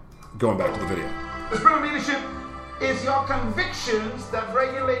going back to the video. The spirit of leadership is your convictions that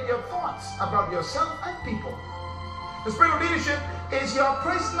regulate your thoughts about yourself and people. The spirit of leadership is your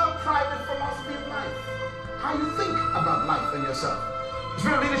personal, private philosophy of life. How you think about life and yourself. The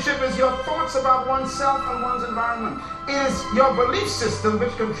spirit of leadership is your thoughts about oneself and one's environment. It is your belief system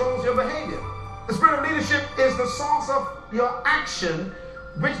which controls your behavior. The spirit of leadership is the source of your action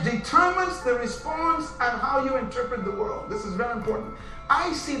which determines the response and how you interpret the world. This is very important.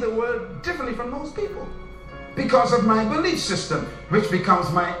 I see the world differently from most people because of my belief system, which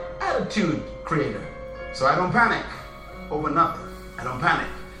becomes my attitude creator. So I don't panic over nothing. I don't panic.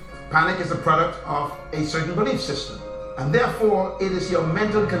 Panic is a product of a certain belief system, and therefore it is your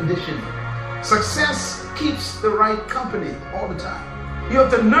mental condition. Success keeps the right company all the time. You have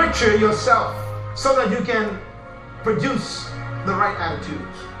to nurture yourself so that you can produce the right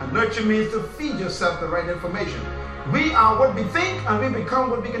attitudes. And nurture means to feed yourself the right information. We are what we think, and we become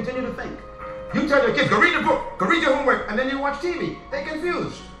what we continue to think. You tell your kids, go read a book, go read your homework, and then you watch TV. They're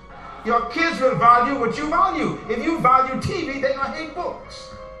confused. Your kids will value what you value. If you value TV, they're going to hate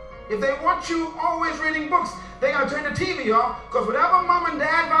books. If they watch you always reading books, they're going to turn the TV off, because whatever mom and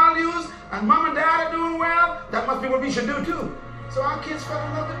dad values, and mom and dad are doing well, that must be what we should do too. So our kids fell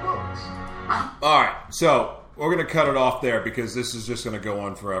in love with books. All right, so we're going to cut it off there because this is just going to go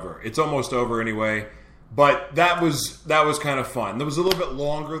on forever. It's almost over anyway. But that was kind of fun. That was a little bit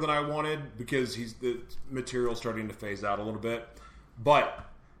longer than I wanted because the material's starting to phase out a little bit. But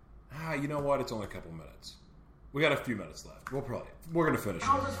you know what? It's only a couple minutes. We got a few minutes left. We're going to finish. The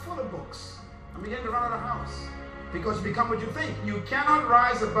house is full of books. I'm beginning to run out of the house because you become what you think. You cannot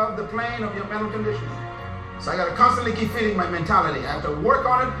rise above the plane of your mental conditioning. So I got to constantly keep feeding my mentality. I have to work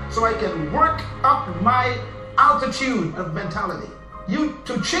on it so I can work up my altitude of mentality.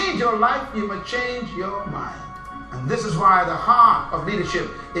 To change your life, you must change your mind. And this is why the heart of leadership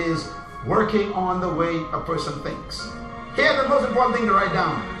is working on the way a person thinks. Here's the most important thing to write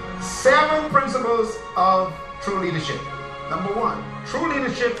down. 7 principles of true leadership. Number 1, true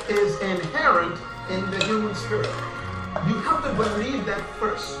leadership is inherent in the human spirit. You have to believe that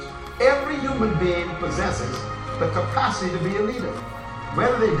first. Every human being possesses the capacity to be a leader.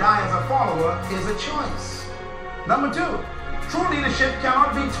 Whether they die as a follower is a choice. Number 2, true leadership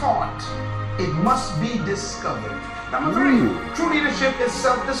cannot be taught. It must be discovered. Number 3, true leadership is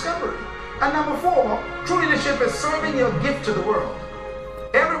self-discovery. And number 4, true leadership is serving your gift to the world.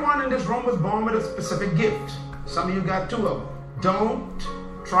 Everyone in this room was born with a specific gift. Some of you got 2 of them. Don't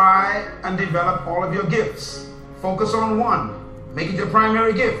try and develop all of your gifts. Focus on one. Make it your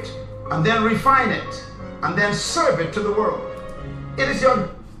primary gift. And then refine it. And then serve it to the world. It is your...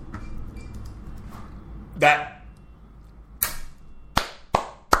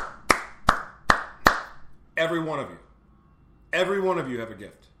 Every one of you have a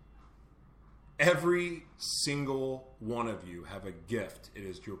gift. Every single one of you have a gift. It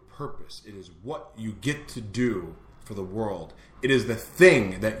is your purpose. It is what you get to do for the world. It is the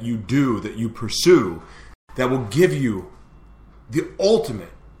thing that you do, that you pursue, that will give you the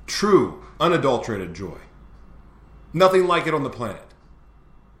ultimate, true, unadulterated joy. Nothing like it on the planet.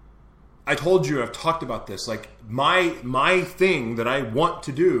 I told you, I've talked about this, like my thing that I want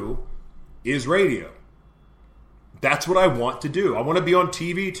to do is radio. That's what I want to do. I want to be on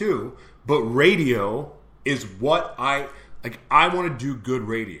TV too, but radio is what I want to do good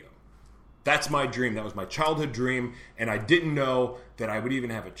radio. That's my dream. That was my childhood dream, and I didn't know that I would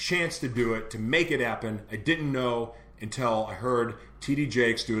even have a chance to do it, to make it happen. I didn't know until I heard T.D.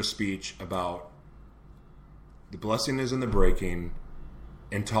 Jakes do a speech about the blessing is in the breaking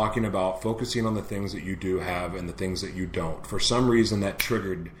and talking about focusing on the things that you do have and the things that you don't. For some reason, that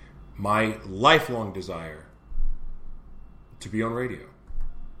triggered my lifelong desire to be on radio.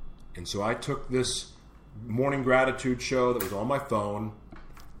 And so I took this morning gratitude show that was on my phone,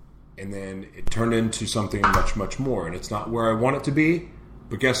 And then it turned into something much, much more. And it's not where I want it to be,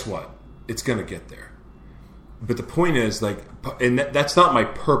 but guess what? It's going to get there. But the point is, like, and that's not my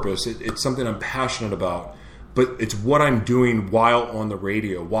purpose. It's something I'm passionate about, but it's what I'm doing while on the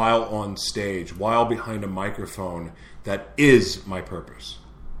radio, while on stage, while behind a microphone that is my purpose.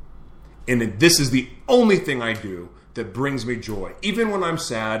 And this is the only thing I do that brings me joy. Even when I'm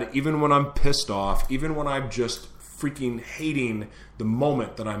sad, even when I'm pissed off, even when I'm just freaking hating the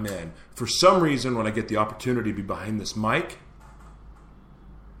moment that I'm in. For some reason, when I get the opportunity to be behind this mic,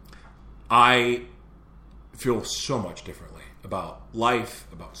 I feel so much differently about life,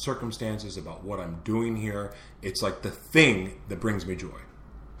 about circumstances, about what I'm doing here. It's like the thing that brings me joy.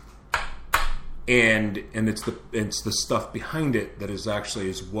 And it's the stuff behind it that is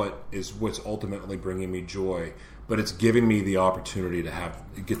what's ultimately bringing me joy. But it's giving me the opportunity to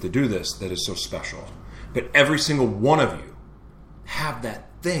get to do this that is so special. But every single one of you have that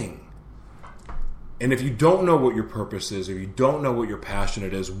thing. And if you don't know what your purpose is, if you don't know what your passion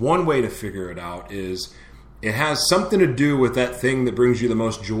is, one way to figure it out is it has something to do with that thing that brings you the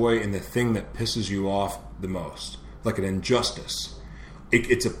most joy and the thing that pisses you off the most, like an injustice.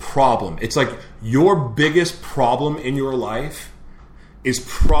 It's a problem. It's like your biggest problem in your life is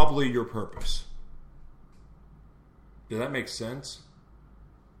probably your purpose. Does that make sense?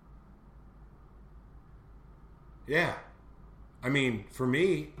 Yeah. I mean, for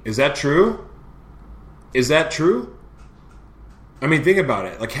me, is that true? Is that true? I mean, think about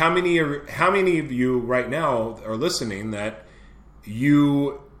it. Like, how many of you right now are listening that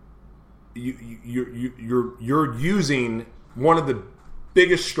you're using one of the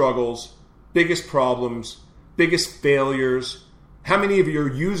biggest struggles, biggest problems, biggest failures? How many of you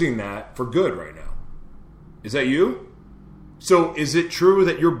are using that for good right now? Is that you? So is it true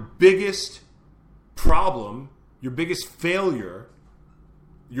that your biggest problem, your biggest failure,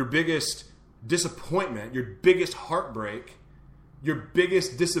 your biggest disappointment, your biggest heartbreak, your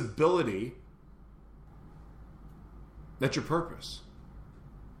biggest disability, that's your purpose?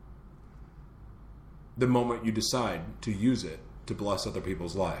 The moment you decide to use it to bless other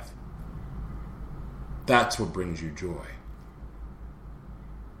people's life. That's what brings you joy.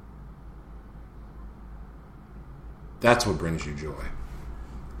 That's what brings you joy.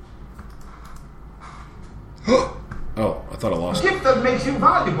 Oh, I thought I lost it. Gift that makes you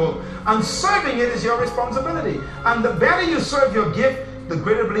valuable, and serving it is your responsibility. And the better you serve your gift, the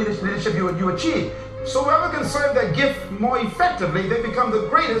greater leadership you achieve. So whoever can serve their gift more effectively, they become the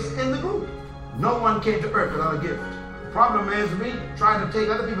greatest in the group. No one came to earth without a gift. The problem is we try to take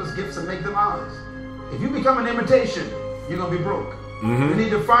other people's gifts and make them ours. If you become an imitation, you're going to be broke. Mm-hmm. You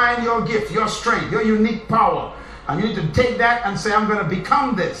need to find your gift, your strength, your unique power. And you need to take that and say, I'm going to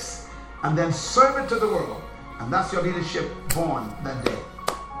become this. And then serve it to the world. And that's your leadership born that day.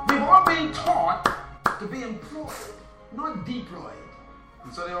 We've all been taught to be employed, not deployed.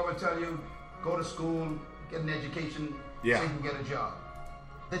 And so they always tell you, go to school, get an education, so you can get a job.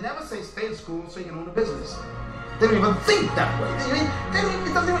 They never say stay in school so you can own a business. They don't even think that way. It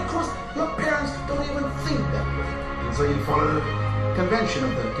doesn't even cross, your parents don't even think that way. And so you follow the convention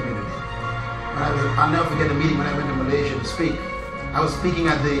of the community. I'll never forget the meeting when I went to Malaysia to speak. I was speaking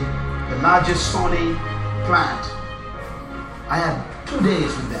at the largest Sony plant. I had 2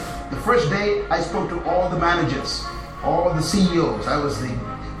 days with them. The first day, I spoke to all the managers, all the CEOs. I was the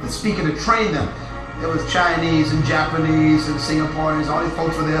speaker to train them. There was Chinese and Japanese and Singaporeans. All these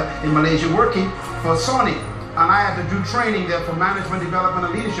folks were there in Malaysia working for Sony. And I had to do training there for management development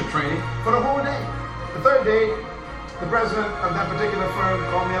and leadership training for the whole day. The third day, the president of that particular firm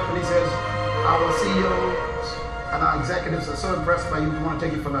called me up and he says, our CEOs and our executives are so impressed by you, we want to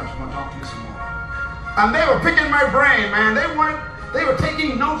take you for lunch. We want to talk to you some more. And they were picking my brain, man. They were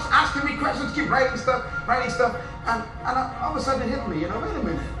taking notes, asking me questions, keep writing stuff. And all of a sudden it hit me, wait a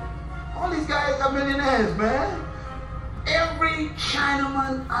minute. All these guys are millionaires, man. Every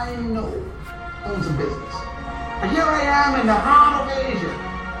Chinaman I know owns a business. And here I am in the heart of Asia,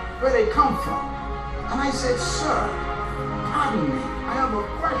 where they come from. And I said, sir, pardon me, I have a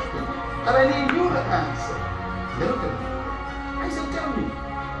question that I need you to answer. They looked at me. I said, tell me,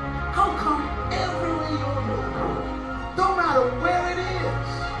 how come everywhere you go, don't matter where it is,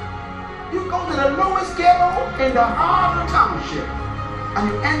 you go to the lowest ghetto in the heart of the township, and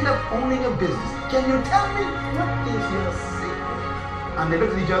you end up owning a business. Can you tell me what is your secret? And they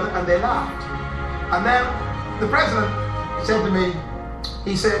looked at each other and they laughed. And then the president said to me,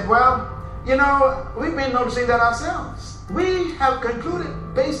 he said, well, we've been noticing that ourselves. We have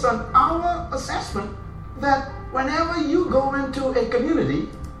concluded, based on our assessment, that whenever you go into a community,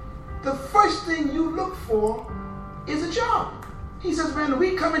 the first thing you look for is a job. He says, when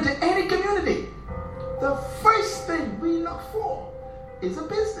we come into any community, the first thing we look for is a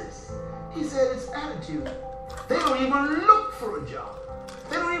business. He said it's attitude. They don't even look for a job.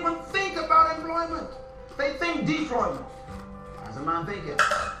 They don't even think about employment. They think deployment. As a man thinketh,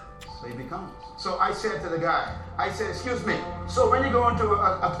 so he becomes. So I said to the guy, I said, excuse me, so when you go into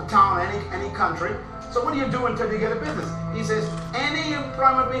a town, any country, so what do you do until you get a business? He says, any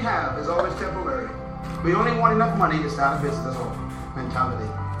employment we have is always temporary. We only want enough money to start a business, that's all. Mentality.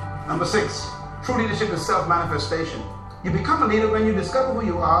 Number 6, true leadership is self-manifestation. You become a leader when you discover who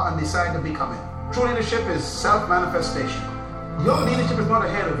you are and decide to become it. True leadership is self-manifestation. Your leadership is not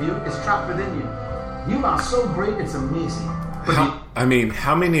ahead of you, it's trapped within you. You are so great, it's amazing.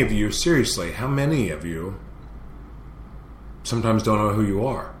 How many of you, seriously, how many of you sometimes don't know who you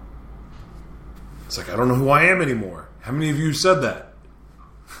are? It's like, I don't know who I am anymore. How many of you said that?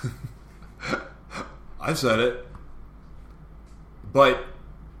 I've said it. But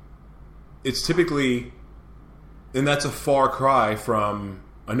it's typically, and that's a far cry from,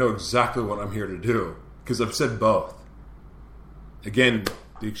 I know exactly what I'm here to do. Because I've said both. Again,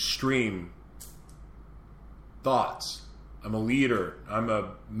 the extreme thoughts. I'm a leader. I'm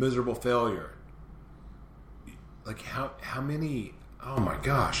a miserable failure. Like how many? Oh my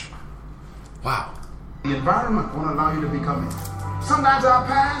gosh! Wow. The environment won't allow you to become it. Sometimes our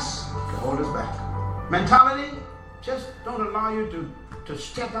past can hold us back. Mentality just don't allow you to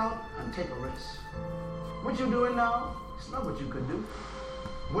step out and take a risk. What you're doing now, it's not what you could do.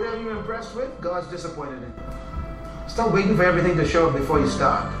 Whatever you're impressed with, God's disappointed in. Stop waiting for everything to show up before you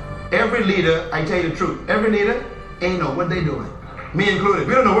start. Every leader, I tell you the truth, every leader ain't know what they doing. Me included.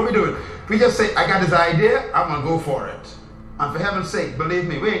 We don't know what we're doing. We just say, I got this idea, I'm going to go for it. And for heaven's sake, believe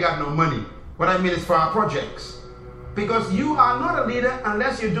me, we ain't got no money. What I mean is for our projects. Because you are not a leader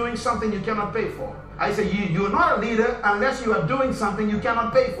unless you're doing something you cannot pay for. I say you're not a leader unless you are doing something you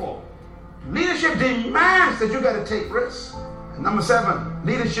cannot pay for. Leadership demands that you got to take risks. And number 7,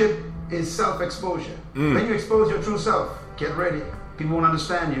 leadership is self-exposure. When you expose your true self, get ready. People won't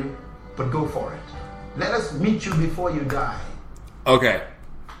understand you, but go for it. Let us meet you before you die. Okay.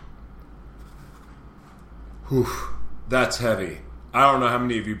 Whew, that's heavy. I don't know how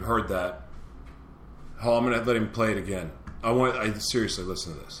many of you have heard that. Oh, I'm going to let him play it again. I seriously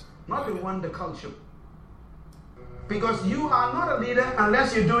listen to this. Not the one, the culture. Because you are not a leader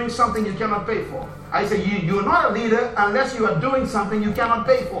unless you're doing something you cannot pay for. I say you're not a leader unless you are doing something you cannot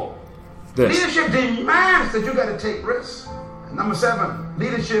pay for. This. Leadership demands that you got to take risks. And number 7,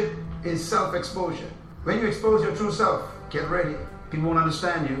 leadership is self-exposure. When you expose your true self, get ready. People won't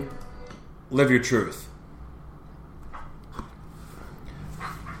understand you. Live your truth.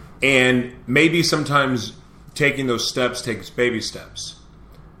 And maybe sometimes taking those steps takes baby steps.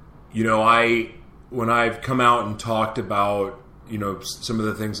 You know, when I've come out and talked about, you know, some of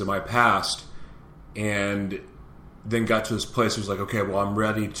the things in my past and then got to this place where it was like, okay, well, I'm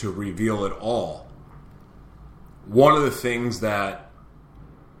ready to reveal it all. One of the things that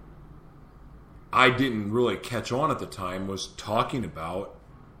I didn't really catch on at the time was talking about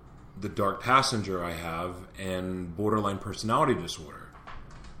the dark passenger I have and borderline personality disorder.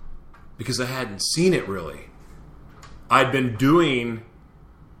 Because I hadn't seen it really. I'd been doing,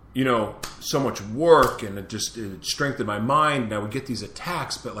 you know, so much work and it strengthened my mind and I would get these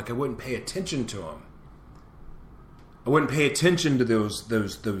attacks, but like I wouldn't pay attention to them. I wouldn't pay attention to the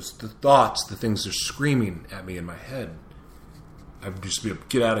thoughts, the things that are screaming at me in my head. I'd just be able to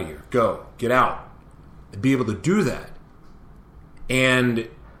get out of here, go, get out. I'd be able to do that.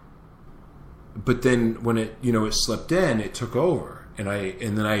 But then when it slipped in, it took over. And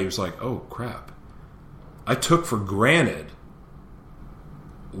then I was like, oh crap. I took for granted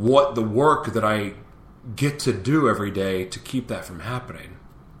what the work that I get to do every day to keep that from happening.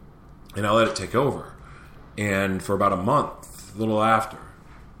 And I let it take over. And for about a month, a little after.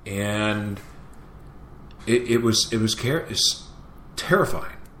 And it was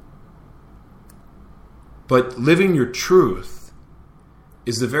terrifying. But living your truth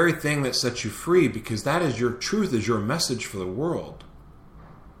is the very thing that sets you free, because that is your truth, is your message for the world.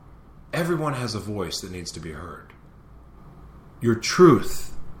 Everyone has a voice that needs to be heard. Your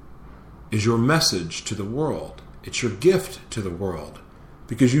truth is your message to the world. It's your gift to the world,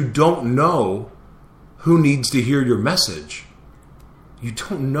 because you don't know who needs to hear your message. You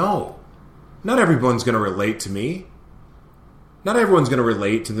don't know. Not everyone's going to relate to me. Not everyone's going to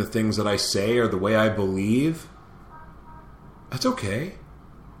relate to the things that I say or the way I believe. That's okay.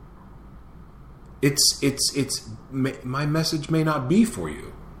 My message may not be for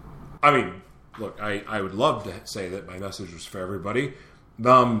you. I mean, look, I would love to say that my message was for everybody,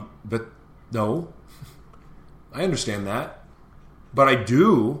 but no, I understand that. But I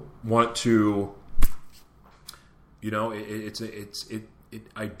do want to,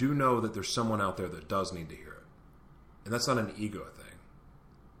 I do know that there's someone out there that does need to hear it. And that's not an ego thing.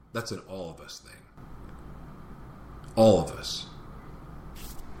 That's an all of us thing. All of us.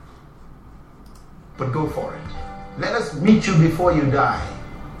 But go for it. Let us meet you before you die.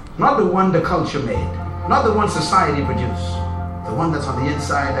 Not the one the culture made. Not the one society produced. The one that's on the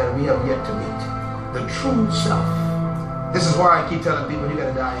inside that we have yet to meet. The true self. This is why I keep telling people you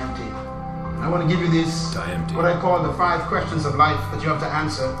gotta die empty. I want to give you these, what I call the 5 questions of life that you have to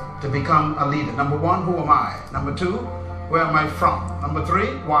answer to become a leader. Number 1, who am I? Number 2, where am I from? Number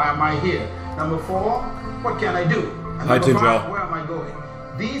 3, why am I here? Number 4, what can I do? And number 5, where am I going?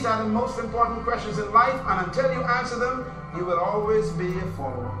 These are the most important questions in life, and until you answer them, you will always be a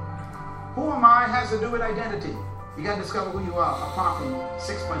follower. Who am I has to do with identity. You got to discover who you are, apart from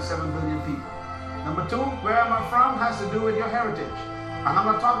 6.7 billion people. Number 2, where am I from has to do with your heritage. And I'm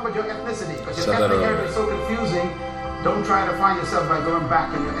not talking about your ethnicity, because your ethnic heritage is so confusing. Don't try to find yourself by going back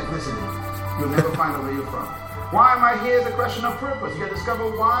in your ethnicity. You'll never find out where you're from. Why am I here is a question of purpose. You got to discover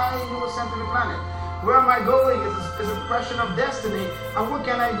why you were sent to the planet. Where am I going is a question of destiny. And what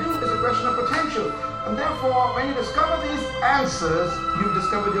can I do is a question of potential. And therefore, when you discover these answers, you've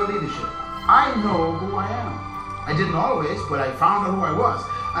discovered your leadership. I know who I am. I didn't always, but I found out who I was.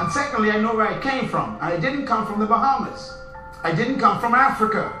 And secondly, I know where I came from. I didn't come from the Bahamas. I didn't come from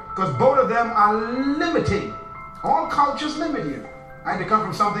Africa, because both of them are limiting. All cultures limit you. I had to come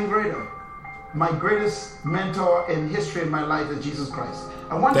from something greater. My greatest mentor in history in my life is Jesus Christ.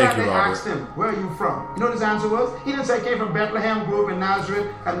 And one time they asked him, where are you from? You know what his answer was? He didn't say I came from Bethlehem, grew up in Nazareth,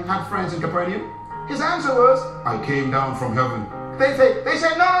 and had friends in Capernaum. His answer was, I came down from heaven. They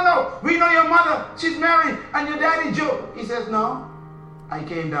say, no, we know your mother, she's Mary, and your daddy Joe. He says, no, I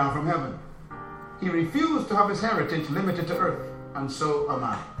came down from heaven. He refused to have his heritage limited to earth, and so am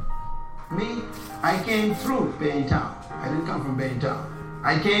I. Me, I came through Baytown. I didn't come from Baytown.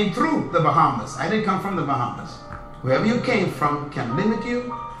 I came through the Bahamas. I didn't come from the Bahamas. Wherever you came from can limit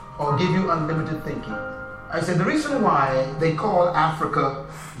you or give you unlimited thinking. I said the reason why they call Africa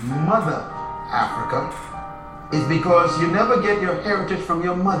Mother Africa is because you never get your heritage from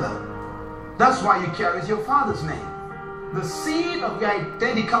your mother. That's why you carry your father's name. The seed of your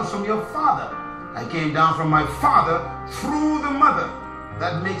identity comes from your father. I came down from my father through the mother.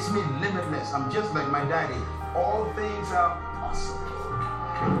 That makes me limitless. I'm just like my daddy. All things are possible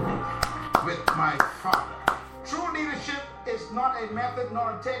with my father. True leadership is not a method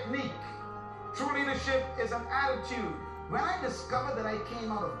nor a technique. True leadership is an attitude. When I discovered that I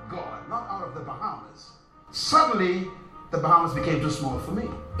came out of God, not out of the Bahamas, suddenly the Bahamas became too small for me.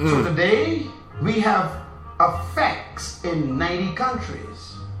 So today we have effects in 90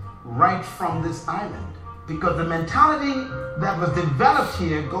 countries right from this island, because the mentality that was developed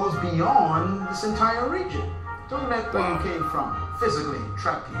here goes beyond this entire region. Don't let where you came from physically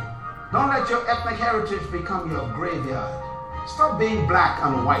trap you. Don't let your ethnic heritage become your graveyard. Stop being black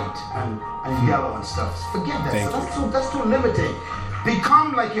and white and yellow and stuff. Forget that. That's too limiting.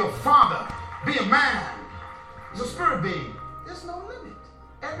 Become like your father. Be a man. He's a spirit being. There's no limit.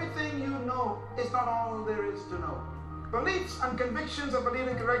 Everything you know is not all there is to know. Beliefs and convictions of a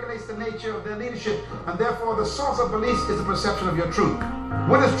leader regulates the nature of their leadership, and therefore the source of beliefs is the perception of your truth.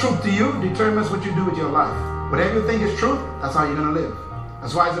 What is truth to you determines what you do with your life. Whatever you think is truth, that's how you're going to live.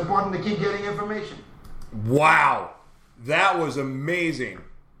 That's why it's important to keep getting information. Wow. That was amazing.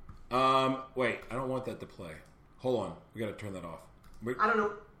 Wait, I don't want that to play. Hold on. We got to turn that off. I don't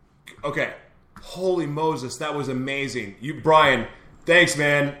know. Okay. Holy Moses, that was amazing. Brian, thanks,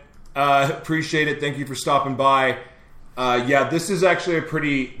 man. Appreciate it. Thank you for stopping by. This is actually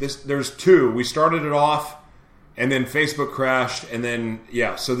there's 2. We started it off, and then Facebook crashed, and then,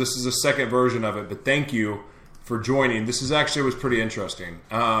 so this is a second version of it, but thank you for joining. This was pretty interesting.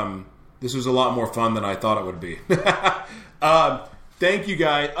 This was a lot more fun than I thought it would be. Thank you,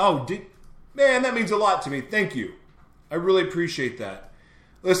 guys. Man, that means a lot to me. Thank you. I really appreciate that.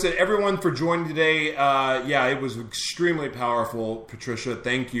 Listen, everyone, for joining today. It was extremely powerful. Patricia,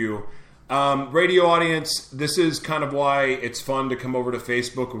 thank you. Radio audience, this is kind of why it's fun to come over to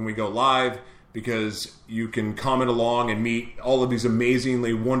Facebook when we go live, because you can comment along and meet all of these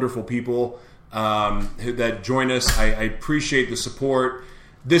amazingly wonderful people that join us. I appreciate the support.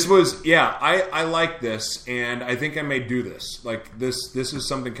 This was, I like this, and I think I may do this. Like, this is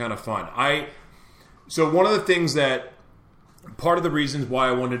something kind of fun. So one of the things that, part of the reasons why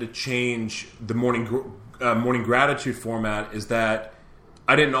I wanted to change the morning gratitude format is that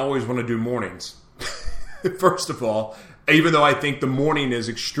I didn't always want to do mornings. First of all, even though I think the morning is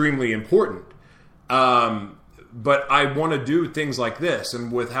extremely important. but I want to do things like this,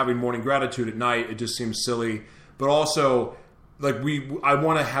 and with having morning gratitude at night, it just seems silly. But also, like I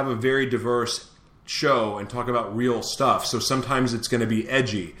want to have a very diverse show and talk about real stuff. So sometimes it's going to be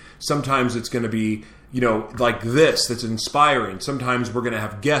edgy. Sometimes it's going to be, like this, that's inspiring. Sometimes we're going to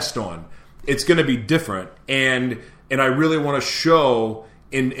have guests on. It's going to be different. And I really want to show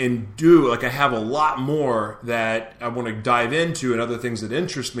and do, like I have a lot more that I want to dive into and other things that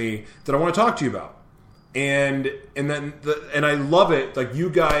interest me that I want to talk to you about. And I love it. Like you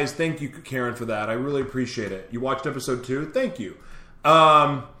guys, thank you, Karen, for that. I really appreciate it. You watched episode 2? Thank you.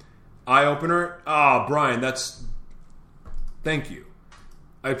 Eye opener. Brian, thank you.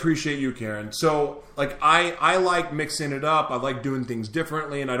 I appreciate you, Karen. So, like, I like mixing it up. I like doing things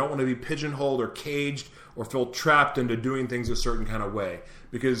differently, and I don't want to be pigeonholed or caged or feel trapped into doing things a certain kind of way.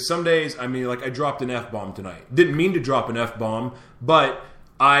 Because some days, I dropped an F-bomb tonight. Didn't mean to drop an F-bomb, but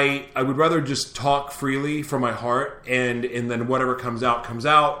I would rather just talk freely from my heart, and then whatever comes out, comes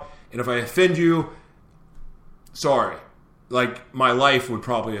out. And if I offend you, sorry. Like, my life would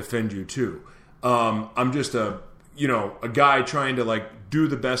probably offend you too. I'm just a guy trying to like do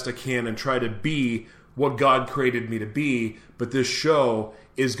the best I can and try to be what God created me to be. But this show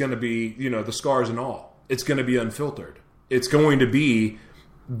is going to be, the scars and all. It's going to be unfiltered. It's going to be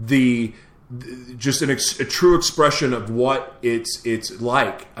just a true expression of what it's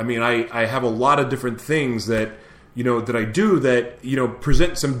like. I mean, I have a lot of different things that I do that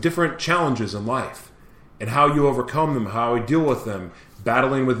present some different challenges in life. And how you overcome them, how I deal with them,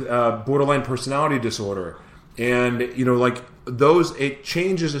 battling with borderline personality disorder. And, like those, it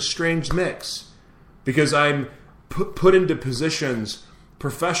changes a strange mix. Because I'm put into positions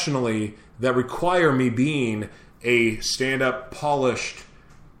professionally that require me being a stand-up, polished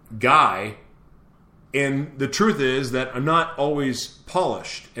guy. And the truth is that I'm not always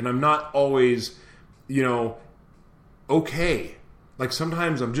polished. And I'm not always, okay. Like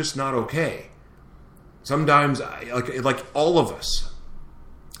sometimes I'm just not okay. Sometimes, like all of us.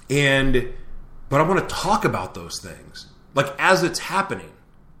 But I want to talk about those things. Like, as it's happening.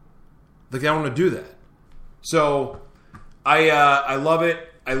 Like, I want to do that. So, I love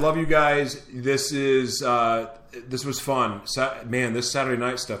it. I love you guys. This was fun. Man, this Saturday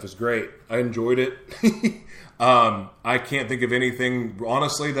night stuff is great. I enjoyed it. I can't think of anything,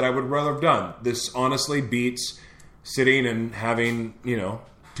 honestly, that I would rather have done. This honestly beats sitting and having,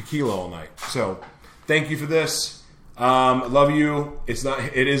 tequila all night. So, thank you for this. Love you. It's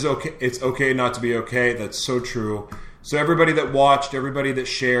okay not to be okay. That's so true. So everybody that watched, everybody that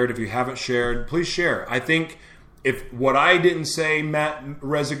shared, if you haven't shared, please share. I think if what I didn't say, Matt,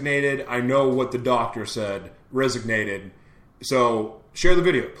 resonated, I know what the doctor said resonated. So share the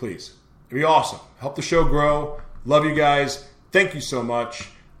video, please. It'd be awesome. Help the show grow. Love you guys. Thank you so much.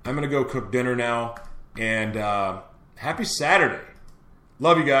 I'm going to go cook dinner now. And happy Saturday.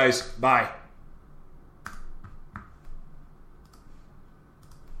 Love you guys. Bye.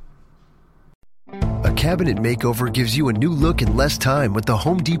 A cabinet makeover gives you a new look in less time with the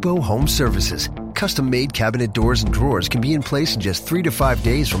Home Depot Home Services. Custom-made cabinet doors and drawers can be in place in just 3 to 5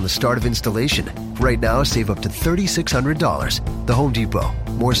 days from the start of installation. Right now, save up to $3,600. The Home Depot.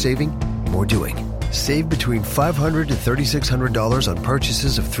 More saving, more doing. Save between $500 to $3,600 on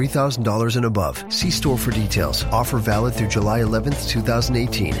purchases of $3,000 and above. See store for details. Offer valid through July 11th,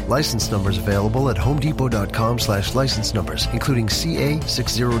 2018. License numbers available at homedepot.com/license numbers, including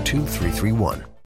CA602331.